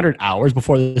 but 500 hours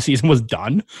before the season was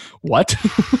done. What?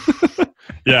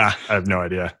 Yeah, I have no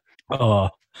idea.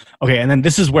 Okay, and then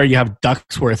this is where you have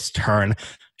Ducksworth's turn.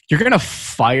 You're going to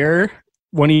fire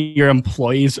one of your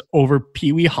employees over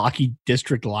Pee Wee Hockey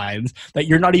District lines that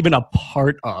you're not even a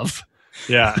part of.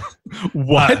 Yeah.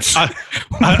 What?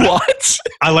 What?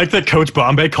 I like that Coach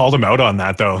Bombay called him out on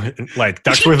that, though. Like,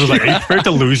 Ducksworth was like, are you prepared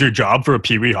to lose your job for a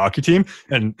Pee Wee hockey team?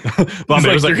 And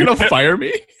Bombay was like, you're going to fire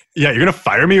me? Yeah, you're going to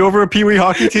fire me over a Pee Wee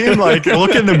hockey team? Like,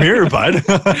 look in the mirror, bud.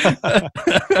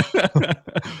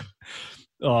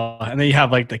 And then you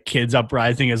have like the kids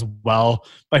uprising as well.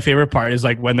 My favorite part is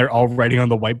like when they're all writing on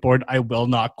the whiteboard, "I will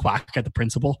not quack at the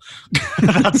principal."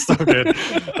 That's so good.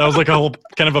 That was like a whole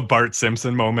kind of a Bart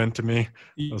Simpson moment to me.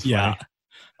 Yeah.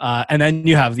 And then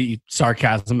you have the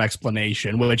sarcasm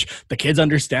explanation, which the kids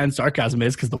understand sarcasm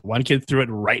is because the one kid threw it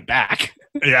right back.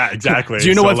 Yeah, exactly. Do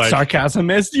you know what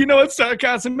sarcasm is? Do you know what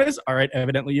sarcasm is? All right,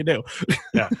 evidently you do.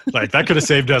 Yeah, like that could have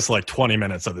saved us like 20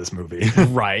 minutes of this movie.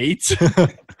 Right.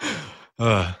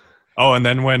 And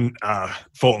then when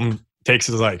Fulton takes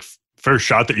his like first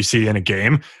shot that you see in a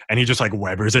game, and he just like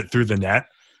Webbers it through the net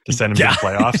to send him to the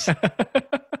playoffs.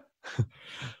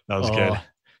 That was good.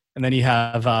 And then you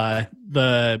have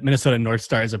the Minnesota North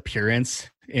Stars appearance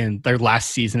in their last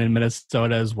season in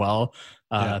Minnesota as well.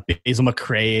 Basil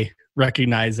McRae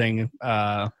recognizing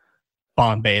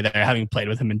Bombay there, having played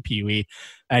with him in Pee Wee,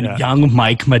 and young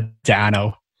Mike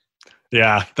Modano.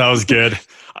 Yeah, that was good.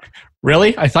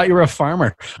 Really? I thought you were a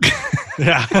farmer.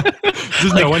 Yeah.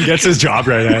 Just no one gets his job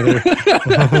right either.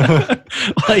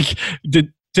 Like,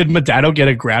 did Modano get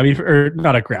a Grammy or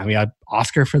not a Grammy, an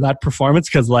Oscar for that performance?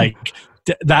 Because like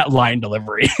that line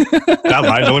delivery. That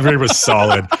line delivery was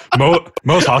solid.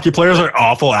 Most hockey players are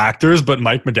awful actors, but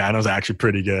Mike Modano's actually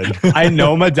pretty good. I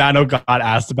know Modano got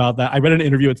asked about that. I read an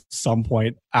interview at some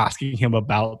point asking him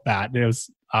about that. And it was,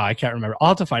 I can't remember. I'll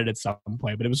have to find it at some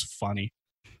point, but it was funny.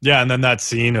 Yeah, and then that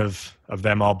scene of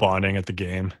them all bonding at the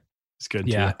game is good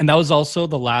too. Yeah, and that was also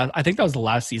I think that was the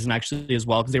last season actually as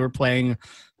well, because they were playing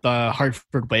the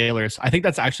Hartford Whalers. I think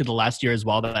that's actually the last year as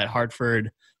well that Hartford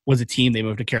was a team. They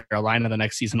moved to Carolina the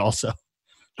next season also.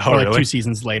 Oh, or like really? 2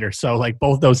 seasons later. So like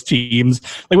both those teams,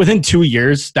 like within 2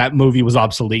 years, that movie was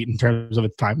obsolete in terms of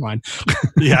its timeline.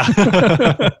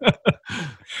 Yeah.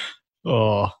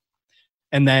 Oh,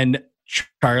 and then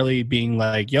Charlie being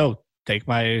like, "Yo, take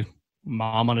my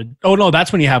mom on a." Oh no,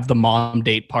 that's when you have the mom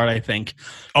date part, I think.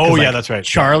 Oh, yeah, Like, that's right.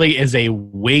 Charlie is a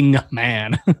wing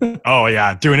man. Oh,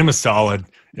 yeah. Doing him a solid.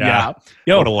 Yeah.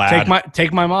 Yo, What a lad.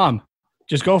 take my mom.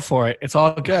 Just go for it. It's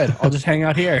all good. I'll just hang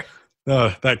out here.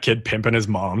 Oh, that kid pimping his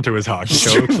mom to his hockey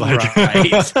coach. Like,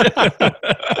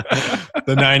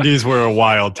 the 90s were a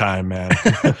wild time, man.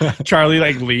 Charlie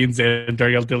like leans in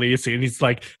during a deleted scene. And he's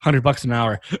like $100 an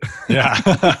hour. Yeah.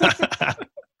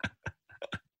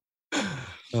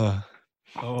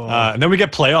 And then we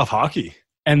get playoff hockey.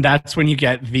 And that's when you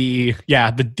get the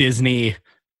Disney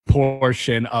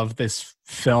portion of this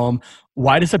film.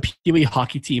 Why does a Pee Wee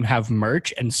hockey team have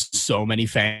merch and so many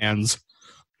fans?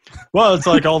 Well, it's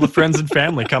like all the friends and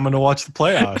family coming to watch the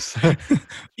playoffs.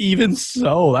 Even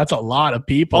so, that's a lot of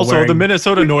people. Also, the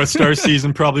Minnesota North Stars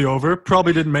season probably over.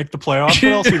 Probably didn't make the playoffs.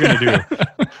 What else are you going to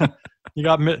do?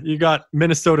 You got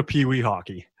Minnesota Pee Wee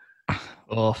hockey.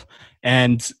 Oh,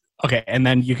 and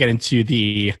then you get into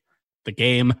the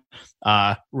game.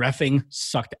 Reffing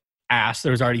sucked ass.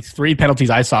 There was already 3 penalties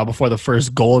I saw before the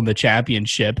first goal in the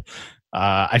championship.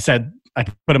 I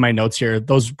put in my notes here,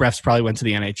 those refs probably went to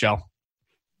the NHL.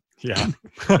 Yeah,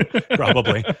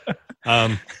 probably.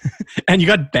 And you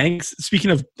got Banks. Speaking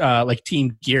of like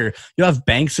team gear, you have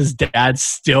Banks' dad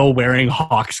still wearing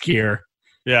Hawks gear.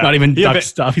 Yeah, not even Duck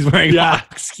stuff. He's wearing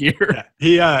Hawks gear.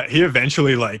 Yeah. He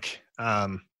eventually like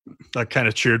kind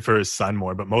of cheered for his son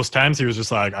more, but most times he was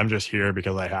just like, "I'm just here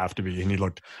because I have to be," and he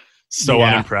looked so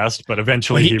unimpressed. But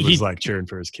eventually, he was like cheering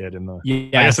for his kid in the I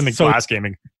guess in the glass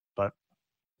gaming. But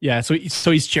yeah, so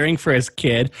he's cheering for his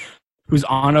kid who's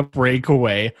on a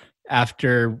breakaway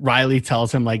after Riley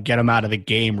tells him, like, get him out of the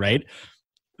game, right?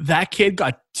 That kid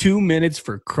got 2 minutes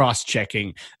for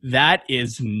cross-checking. That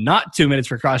is not 2 minutes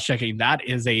for cross-checking. That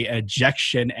is a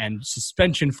ejection and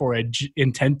suspension for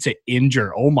intent to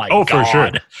injure. Oh, my God. For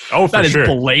sure. Oh, for sure. That is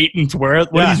blatant. What are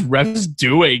these refs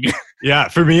doing? Yeah,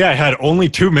 for me, I had only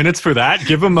 2 minutes for that.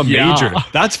 Give him a major.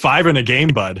 That's 5 in a game,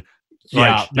 bud.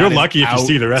 Like, you're lucky if you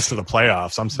see the rest of the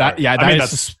playoffs. I'm sorry. That's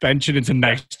suspension into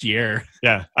next year.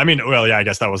 Yeah. I mean, well, yeah, I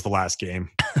guess that was the last game.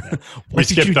 Yeah. What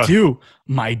did you do?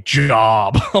 My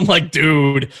job. I'm like,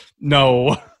 dude,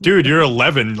 no. Dude, you're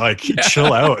 11. Like,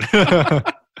 chill out.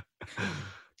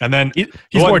 And then he's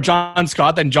more John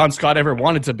Scott than John Scott ever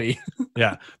wanted to be.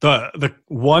 Yeah. The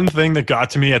one thing that got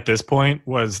to me at this point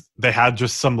was they had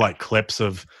just some like clips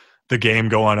of the game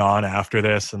going on after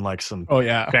this and like some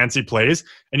fancy plays,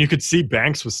 and you could see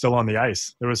Banks was still on the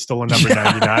ice. There was still a number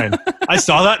 99. I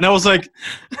saw that and I was like,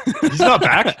 he's not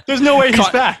back. There's no way he's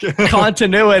back.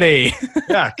 Continuity.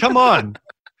 Yeah, come on.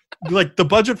 Like, the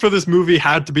budget for this movie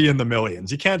had to be in the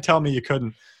millions. You can't tell me you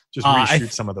couldn't just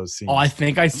reshoot some of those scenes. Oh, I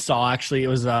think I saw actually it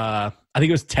was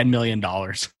 $10 million.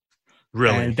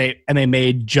 Really? And they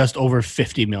made just over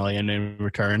 50 million in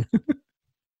return.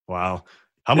 Wow.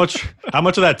 How much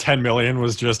of that 10 million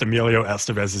was just Emilio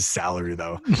Estevez's salary,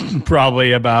 though?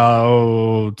 Probably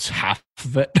about half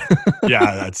of it.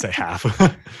 Yeah, I'd say half.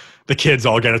 The kids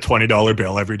all get a $20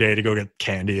 bill every day to go get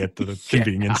candy at the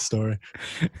convenience store.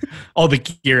 All the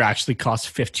gear actually costs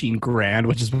 15 grand,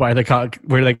 which is why they got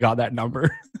that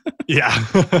number. Yeah.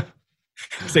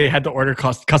 So they had to order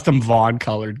custom Vaughn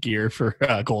colored gear for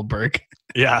Goldberg.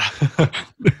 Yeah.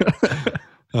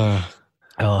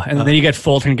 And then you get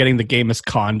Fulton getting the game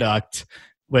misconduct,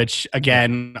 which,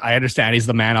 again, I understand he's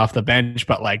the man off the bench,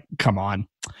 but, like, come on.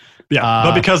 Yeah,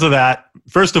 but because of that,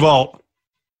 first of all,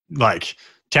 like,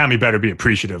 Tammy better be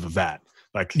appreciative of that.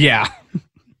 Like, yeah.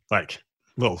 Like,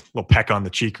 little peck on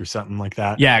the cheek or something like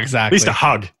that. Yeah, exactly. At least a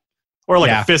hug. Or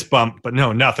like a fist bump, but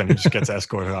no, nothing. He just gets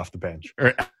escorted off the bench.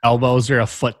 Or elbows or a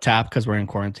foot tap because we're in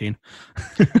quarantine.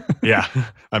 Yeah.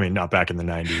 I mean, not back in the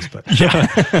 90s, but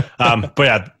yeah. But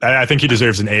yeah, I think he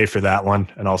deserves an A for that one.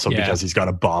 And also because he's got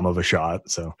a bomb of a shot.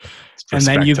 So and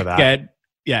then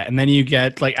you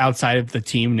get like, outside of the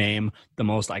team name, the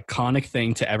most iconic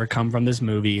thing to ever come from this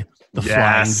movie, the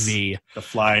flying V. The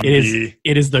flying V.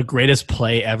 It is the greatest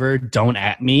play ever. Don't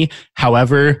at me.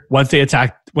 However, once they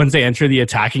enter the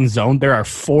attacking zone, there are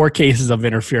 4 cases of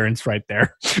interference right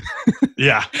there.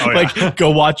 Yeah. Oh, like,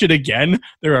 go watch it again.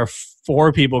 There are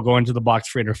 4 people going to the box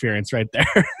for interference right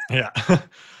there. Yeah.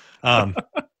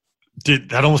 Dude,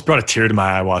 that almost brought a tear to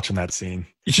my eye watching that scene.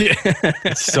 Yeah.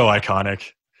 It's so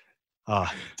iconic.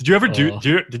 Did you ever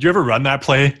did you ever run that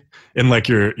play in like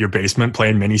your basement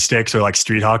playing mini sticks or like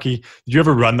street hockey? Did you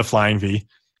ever run the flying V?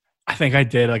 I think I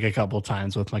did like a couple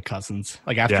times with my cousins.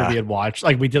 Like after Yeah. we had watched,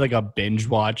 like we did like a binge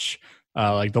watch.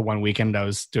 Like the one weekend I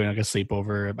was doing like a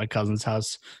sleepover at my cousin's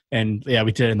house, and yeah,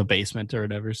 we did it in the basement or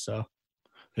whatever. So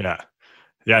Yeah.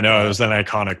 Yeah, no, it was an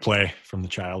iconic play from the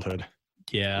childhood.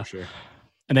 yeah. For sure.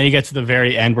 And then you get to the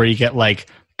very end where you get like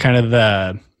kind of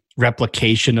the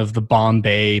replication of the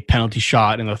Bombay penalty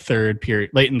shot in the third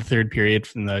period, late in the third period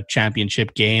from the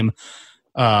championship game.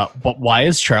 But why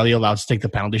is Charlie allowed to take the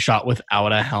penalty shot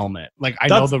without a helmet? Like I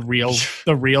know the real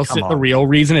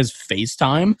reason is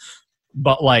FaceTime,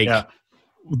 but like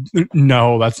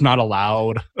no, that's not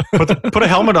allowed. Put a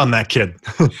helmet on that kid.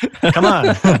 Come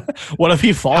on. What if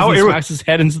he falls and smacks his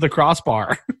head into the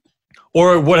crossbar?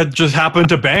 Or what had just happened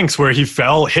to Banks where he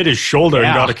fell, hit his shoulder,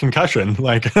 and got a concussion.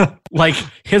 Like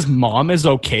his mom is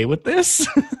okay with this?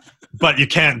 But you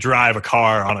can't drive a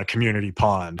car on a community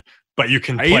pond. But you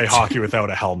can play hockey without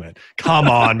a helmet. Come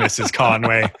on, Mrs.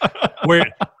 Conway.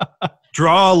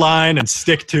 Draw a line and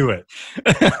stick to it.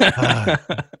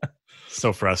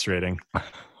 So frustrating.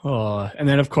 Oh, and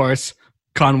then, of course,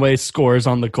 Conway scores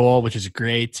on the goal, which is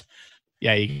great.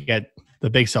 Yeah, you get the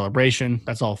big celebration.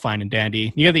 That's all fine and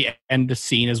dandy. You get the end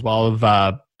scene as well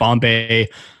of Bombay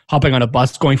hopping on a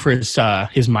bus going for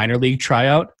his minor league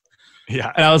tryout.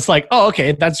 Yeah. And I was like, oh,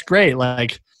 okay, that's great.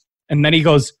 Like, and then he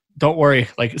goes, don't worry,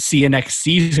 like, see you next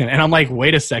season. And I'm like,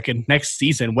 wait a second, next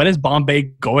season? When is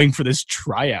Bombay going for this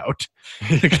tryout?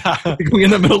 Like,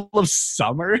 in the middle of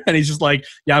summer? And he's just like,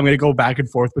 yeah, I'm going to go back and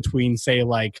forth between, say,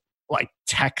 like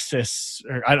Texas,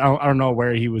 or I don't know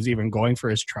where he was even going for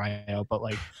his tryout, but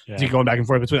like, is he going back and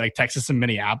forth between like Texas and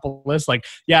Minneapolis? Like,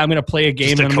 yeah, I'm going to play a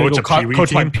game and I'm going to go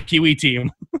coach my Pee-wee team.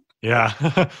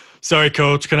 Yeah. Sorry,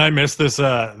 coach. Can I miss this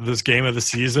game of the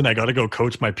season? I got to go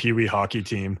coach my Pee-wee hockey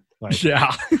team. Like,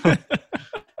 yeah.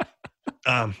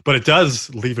 But it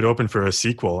does leave it open for a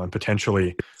sequel and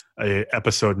potentially a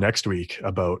episode next week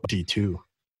about D2.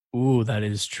 Ooh, that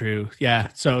is true. Yeah.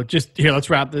 So just here,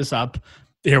 let's wrap this up.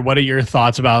 Here, what are your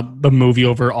thoughts about the movie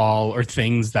overall, or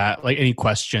things that, like, any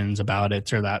questions about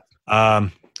it or that?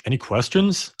 Any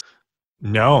questions?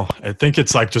 No, I think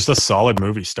it's like just a solid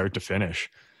movie, start to finish.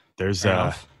 There's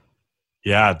there's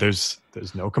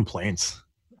no complaints.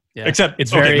 Yeah. Except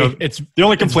it's the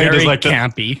only complaint is like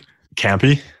campy.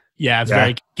 Campy? Yeah, it's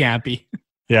very campy.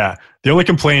 Yeah. The only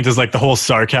complaint is like the whole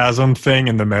sarcasm thing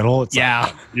in the middle. It's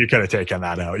like, you could have taken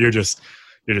that out. You're just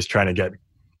trying to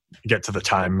get to the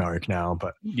time mark now.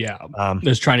 But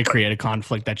just trying to create a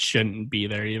conflict that shouldn't be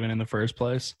there even in the first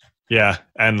place. Yeah.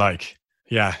 And like,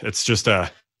 it's just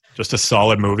a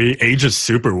solid movie. Ages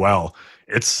super well.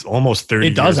 It's almost 30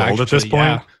 years old at this point.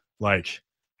 Yeah. Like,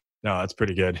 no, that's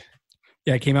pretty good.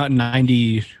 Yeah, it came out in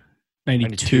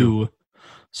 92.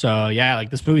 So yeah, like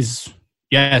this movie's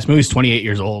 28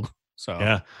 years old. So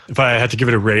yeah, if I had to give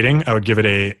it a rating, I would give it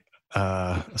a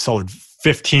solid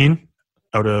 15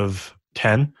 out of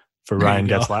 10 for Ryan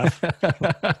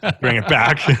Getzlaff. Bring it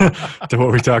back to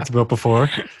what we talked about before.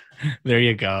 There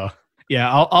you go.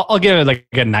 Yeah, I'll give it like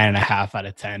a 9.5 out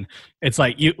of 10. It's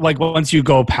like once you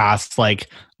go past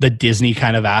like the Disney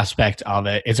kind of aspect of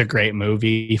it, it's a great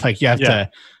movie. Like you have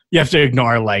to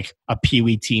ignore like a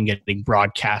Pee-wee team getting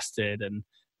broadcasted and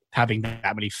having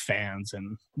that many fans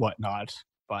and whatnot.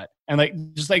 And like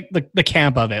just like the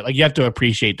camp of it, like you have to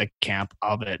appreciate the camp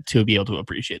of it to be able to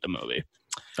appreciate the movie.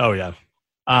 Oh yeah.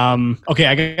 Okay,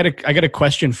 I got a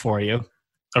question for you.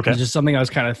 Okay. It's just something I was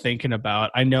kind of thinking about.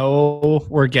 I know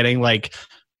we're getting like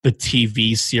the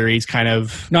TV series kind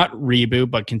of not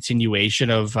reboot, but continuation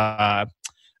of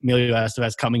Emilio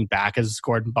Estevez coming back as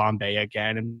Gordon Bombay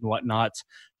again and whatnot.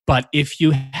 But if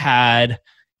you had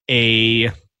a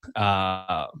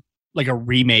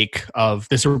remake of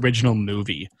this original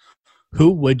movie,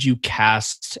 who would you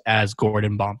cast as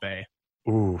Gordon Bombay?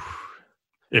 Ooh,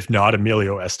 if not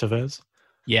Emilio Estevez.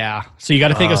 Yeah. So you got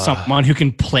to think of someone who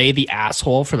can play the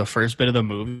asshole for the first bit of the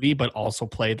movie, but also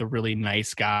play the really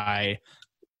nice guy,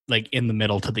 like in the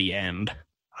middle to the end.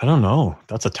 I don't know.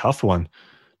 That's a tough one.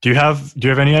 Do you have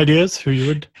any ideas who you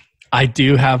would? I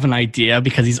do have an idea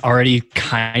because he's already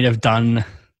kind of done.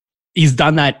 He's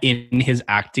done that in his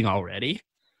acting already.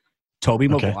 Tobey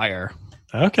Maguire.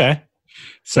 Okay.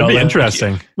 So that'd be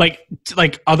interesting. Like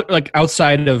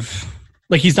outside of.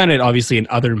 Like he's done it obviously in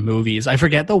other movies. I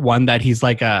forget the one that he's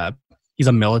a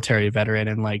military veteran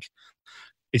and like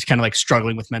he's kind of like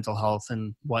struggling with mental health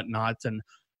and whatnot. And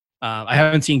I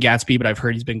haven't seen Gatsby, but I've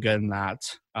heard he's been good in that.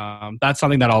 That's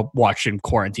something that I'll watch in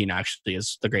quarantine. Actually,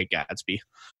 is The Great Gatsby.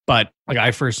 But like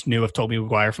I first knew of Tobey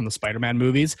Maguire from the Spider-Man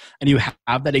movies, and you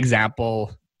have that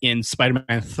example in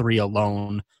Spider-Man 3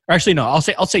 alone. Or actually, no, I'll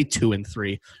say 2 and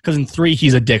 3, because in 3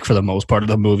 he's a dick for the most part of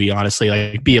the movie. Honestly,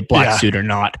 like be it black suit or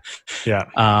not. Yeah.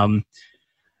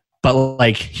 But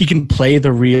like he can play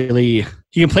the really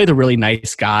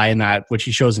nice guy in that, which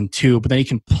he shows in 2. But then he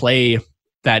can play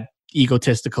that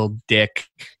egotistical dick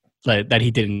that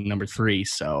he did in number 3.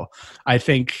 So I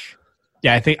think,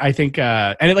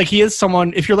 and like he is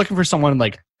someone. If you're looking for someone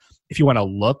like, if you want to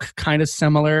look kind of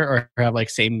similar or have like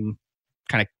same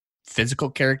kind of physical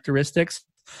characteristics,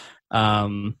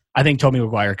 I think Tobey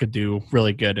Maguire could do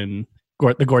really good in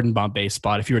the Gordon Bombay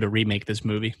spot if you were to remake this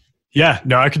movie. Yeah,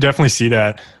 no, I could definitely see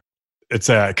that. It's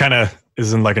kind of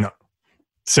isn't like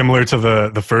similar to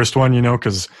the first one, you know,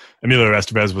 because Emilio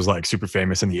Estevez was like super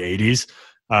famous in the 80s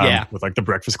with like the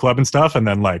Breakfast Club and stuff, and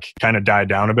then like kind of died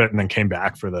down a bit and then came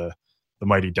back for the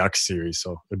Mighty Ducks series.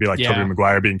 So it'd be like Tobey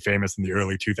Maguire being famous in the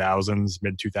early 2000s,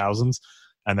 mid 2000s,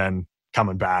 and then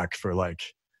coming back for like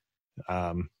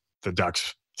the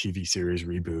Ducks TV series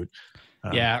reboot.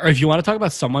 Or if you want to talk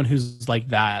about someone who's like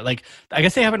that, like I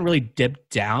guess they haven't really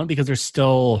dipped down because they're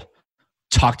still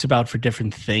talked about for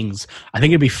different things. I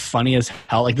think it'd be funny as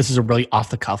hell. Like this is a really off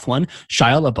the cuff one.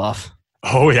 Shia LaBeouf.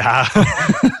 Oh yeah,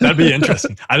 that'd be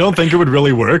interesting. I don't think it would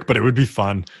really work, but it would be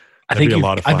fun. I think a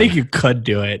lot of fun. I think you could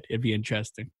do it. It'd be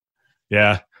interesting.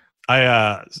 Yeah,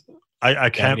 I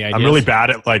can't. I'm really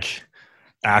bad at like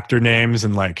actor names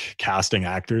and like casting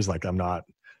actors. Like I'm not.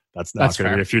 That's going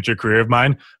to be a future career of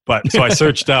mine. But so I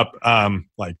searched up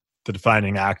like the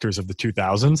defining actors of the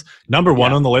 2000s. Number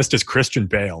one on the list is Christian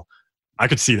Bale. I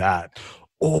could see that.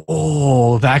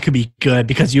 Oh, that could be good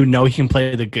because you know he can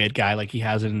play the good guy like he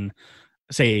has in,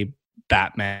 say,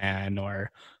 Batman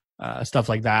or stuff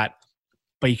like that.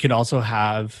 But you could also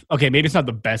have, okay, maybe it's not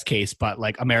the best case, but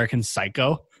like American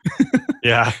Psycho.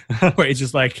 Yeah. Where he's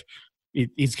just like,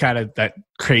 he's kind of that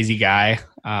crazy guy.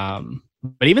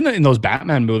 But even in those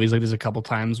Batman movies, like there's a couple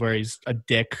times where he's a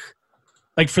dick,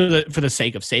 like for the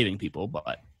sake of saving people.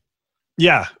 But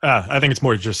yeah, I think it's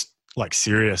more just like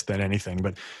serious than anything.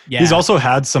 But he's also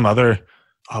had some other.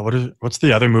 What's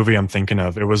the other movie I'm thinking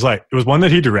of? It was one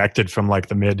that he directed from like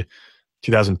the mid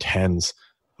 2010s.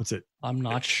 What's it? I'm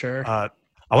not sure. I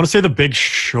want to say The Big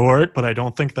Short, but I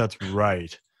don't think that's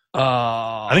right.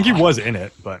 I think he was in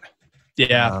it, but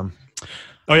yeah.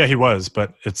 Oh yeah, he was.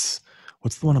 But what's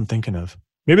the one I'm thinking of?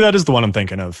 Maybe that is the one I'm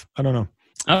thinking of. I don't know.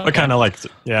 Okay. I kind of like,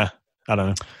 I don't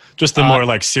know. Just the more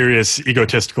like serious,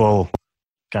 egotistical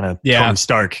kind of Tony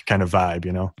Stark kind of vibe,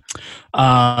 you know?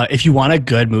 If you want a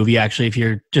good movie, actually, if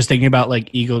you're just thinking about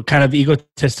like kind of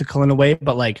egotistical in a way,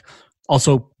 but like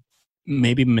also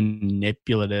maybe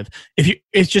manipulative.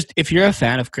 If you're a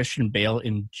fan of Christian Bale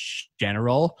in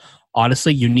general,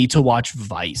 honestly, you need to watch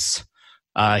Vice.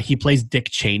 He plays Dick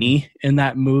Cheney in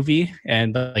that movie,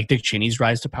 and like Dick Cheney's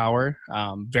rise to power,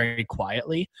 very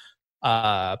quietly.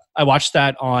 I watched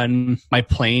that on my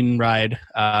plane ride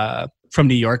from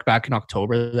New York back in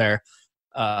October there.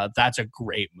 That's a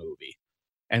great movie.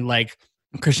 And like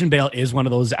Christian Bale is one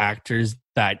of those actors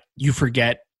that you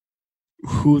forget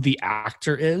who the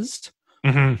actor is.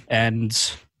 Mm-hmm. And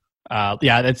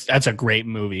that's a great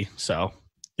movie. So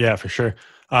yeah, for sure.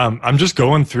 I'm just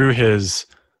going through his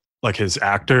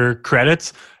actor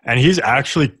credits, and he's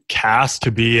actually cast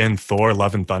to be in Thor: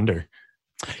 Love and Thunder.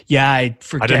 Yeah, I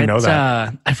didn't know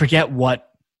that. I forget what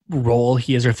role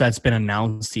he is, or if that's been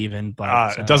announced even.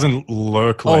 But it doesn't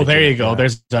look like. Oh, there you go. Yeah.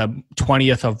 There's the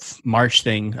 20th of March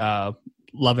thing.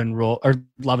 Love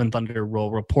and Thunder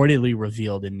role reportedly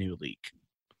revealed in new leak.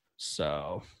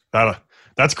 So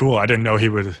that's cool. I didn't know he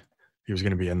was going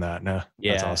to be in that. No,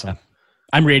 that's awesome.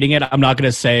 I'm reading it. I'm not going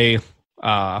to say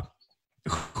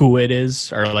who it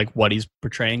is or like what he's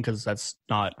portraying, because that's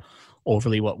not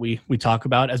overly what we talk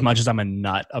about, as much as I'm a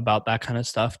nut about that kind of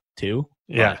stuff too.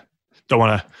 Yeah. Don't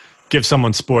want to give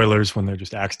someone spoilers when they're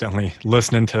just accidentally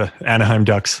listening to Anaheim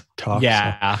Ducks talk.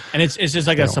 Yeah. So. And it's just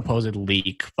like a supposed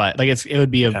leak, but like it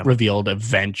would be revealed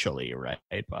eventually, right?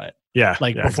 But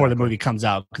before the movie comes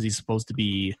out, because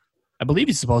I believe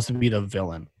he's supposed to be the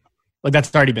villain. Like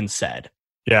that's already been said.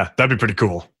 Yeah, that'd be pretty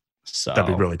cool. So that'd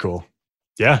be really cool.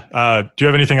 Yeah. Do you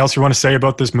have anything else you want to say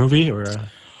about this movie, or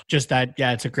just that?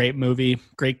 Yeah, it's a great movie,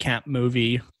 great camp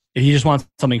movie. If you just want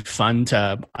something fun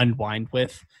to unwind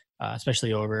with,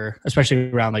 especially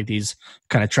around like these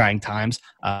kind of trying times,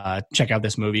 check out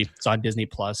this movie. It's on Disney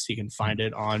Plus. You can find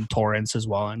it on torrents as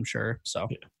well, I'm sure. So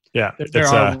yeah, there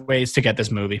are ways to get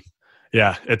this movie.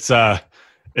 Yeah,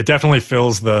 it definitely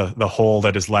fills the hole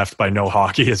that is left by no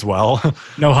hockey as well.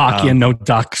 No hockey and no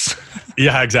Ducks.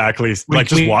 Yeah, exactly. Just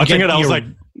watching it, I was like,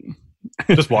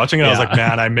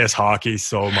 man, I miss hockey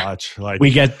so much. Like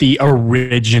we get the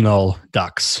original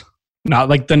Ducks. Not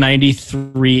like the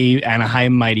 93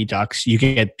 Anaheim Mighty Ducks. You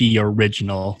can get the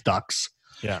original Ducks.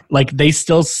 Yeah. Like they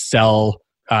still sell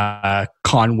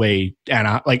Conway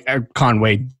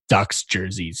Conway Ducks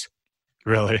jerseys.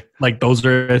 Really? Like those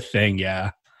are a thing,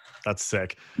 yeah. That's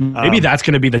sick. Maybe that's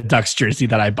going to be the Ducks jersey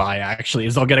that I buy, actually,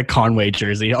 is I'll get a Conway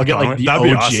jersey. I'll get like the That'd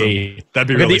be OG. awesome. That'd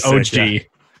be really the OG.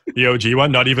 sick, yeah. The OG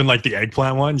one, not even like the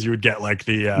eggplant ones. You would get like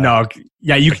the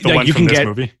the one you from can this get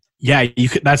movie. Yeah, you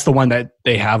could. That's the one that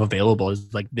they have available.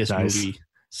 Is like this Nice. movie.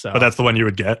 So, But that's the one you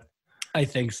would get. I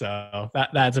think so.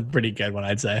 That's a pretty good one,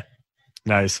 I'd say.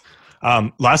 Nice.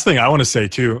 Last thing I want to say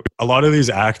too, a lot of these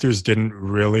actors didn't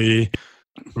really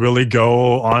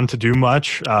go on to do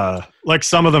much. Like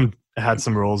some of them had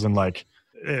some roles in like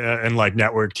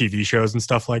network TV shows and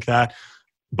stuff like that.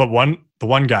 But the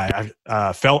one guy,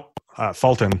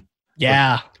 Fulton.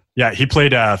 Yeah. Yeah, he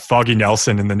played Foggy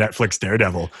Nelson in the Netflix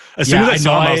Daredevil. As soon as I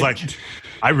saw him, I was like,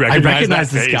 I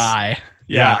recognize this face. guy.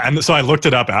 Yeah, and so I looked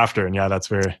it up after, and that's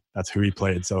who he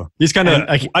played. So he's kind of,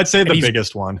 I'd say, the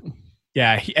biggest one.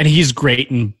 Yeah, and he's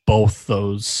great in both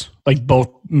those, like both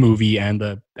movie and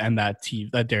that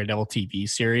Daredevil TV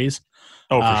series.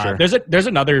 Oh, for sure. There's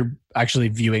another actually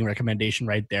viewing recommendation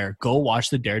right there. Go watch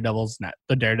the Daredevil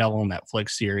Netflix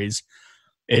series.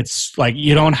 It's like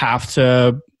you don't have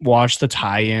to watch the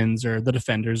tie-ins or the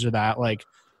Defenders or that. Like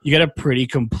you get a pretty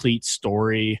complete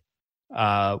story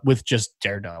with just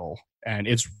Daredevil, and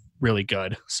it's really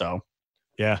good. So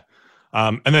yeah,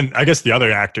 and then I guess the other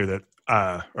actor that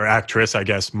or actress, I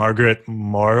guess, Margaret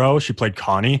Morrow, she played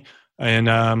Connie in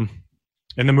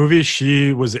the movie.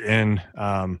 She was in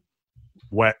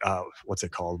what's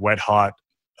it called? Wet Hot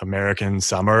American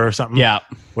Summer or something. Yeah,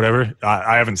 whatever.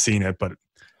 I haven't seen it, but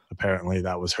apparently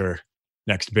that was her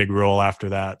next big role after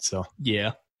that. So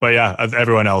yeah, but yeah,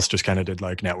 everyone else just kind of did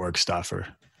like network stuff or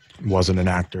wasn't an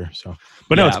actor. So,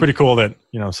 but no, it's pretty cool that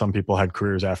some people had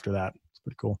careers after that. It's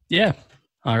pretty cool. Yeah.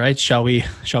 All right, shall we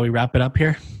wrap it up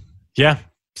here? Yeah,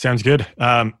 sounds good.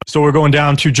 So we're going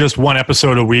down to just one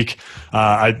episode a week.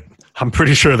 I'm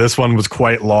pretty sure this one was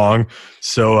quite long.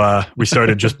 So we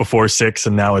started just before 6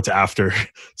 and now it's after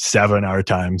 7 our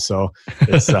time. So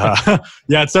it's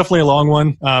it's definitely a long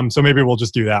one. So maybe we'll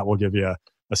just do that. We'll give you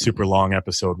a super long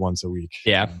episode once a week.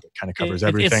 Yeah. It kind of covers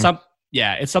everything.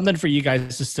 It's something for you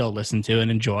guys to still listen to and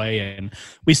enjoy. And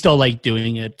we still like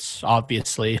doing it,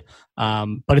 obviously.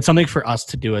 But it's something for us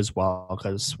to do as well,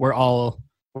 because we're all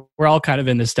kind of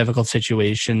in this difficult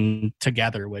situation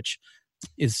together, which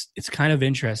it's kind of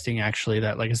interesting actually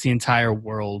that like it's the entire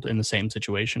world in the same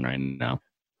situation right now.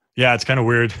 Yeah, it's kind of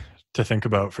weird to think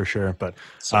about for sure, but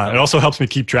it also helps me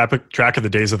keep track of the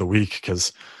days of the week,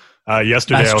 because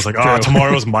yesterday I was like, oh,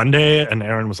 tomorrow's Monday, and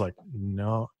Aaron was like,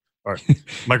 no, or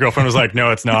my girlfriend was like,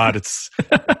 no, it's not, it's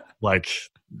like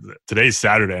today's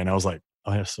Saturday, and I was like,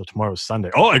 oh yeah, so tomorrow's Sunday.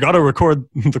 Oh, I got to record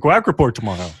the Quack Report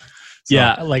tomorrow. So,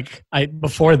 yeah, like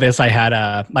before this I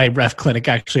had my ref clinic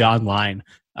actually online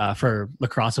for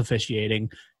lacrosse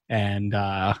officiating, and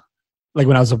like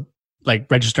when I was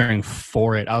registering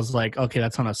for it, I was like, okay,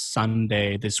 that's on a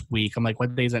Sunday this week. I'm like,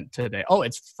 what day is it today? Oh,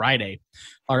 it's Friday.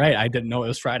 All right, I didn't know it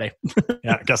was Friday.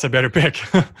 Yeah, I guess I better pick.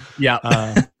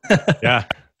 Yeah. Yeah.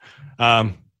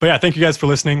 But yeah, thank you guys for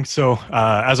listening. So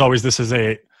as always, this is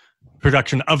a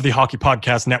production of the Hockey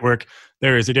Podcast Network.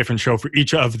 There is a different show for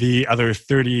each of the other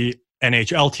 30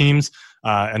 NHL teams,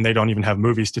 and they don't even have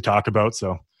movies to talk about.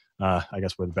 So I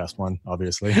guess we're the best one,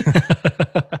 obviously.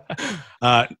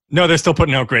 No, they're still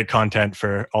putting out great content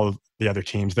for all of the other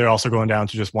teams. They're also going down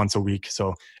to just once a week.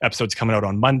 So episodes coming out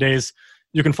on Mondays.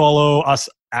 You can follow us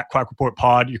at Quack Report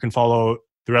Pod. You can follow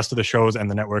the rest of the shows and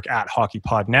the network at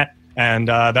HockeyPodNet. And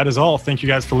that is all. Thank you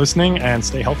guys for listening, and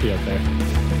stay healthy out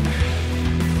there.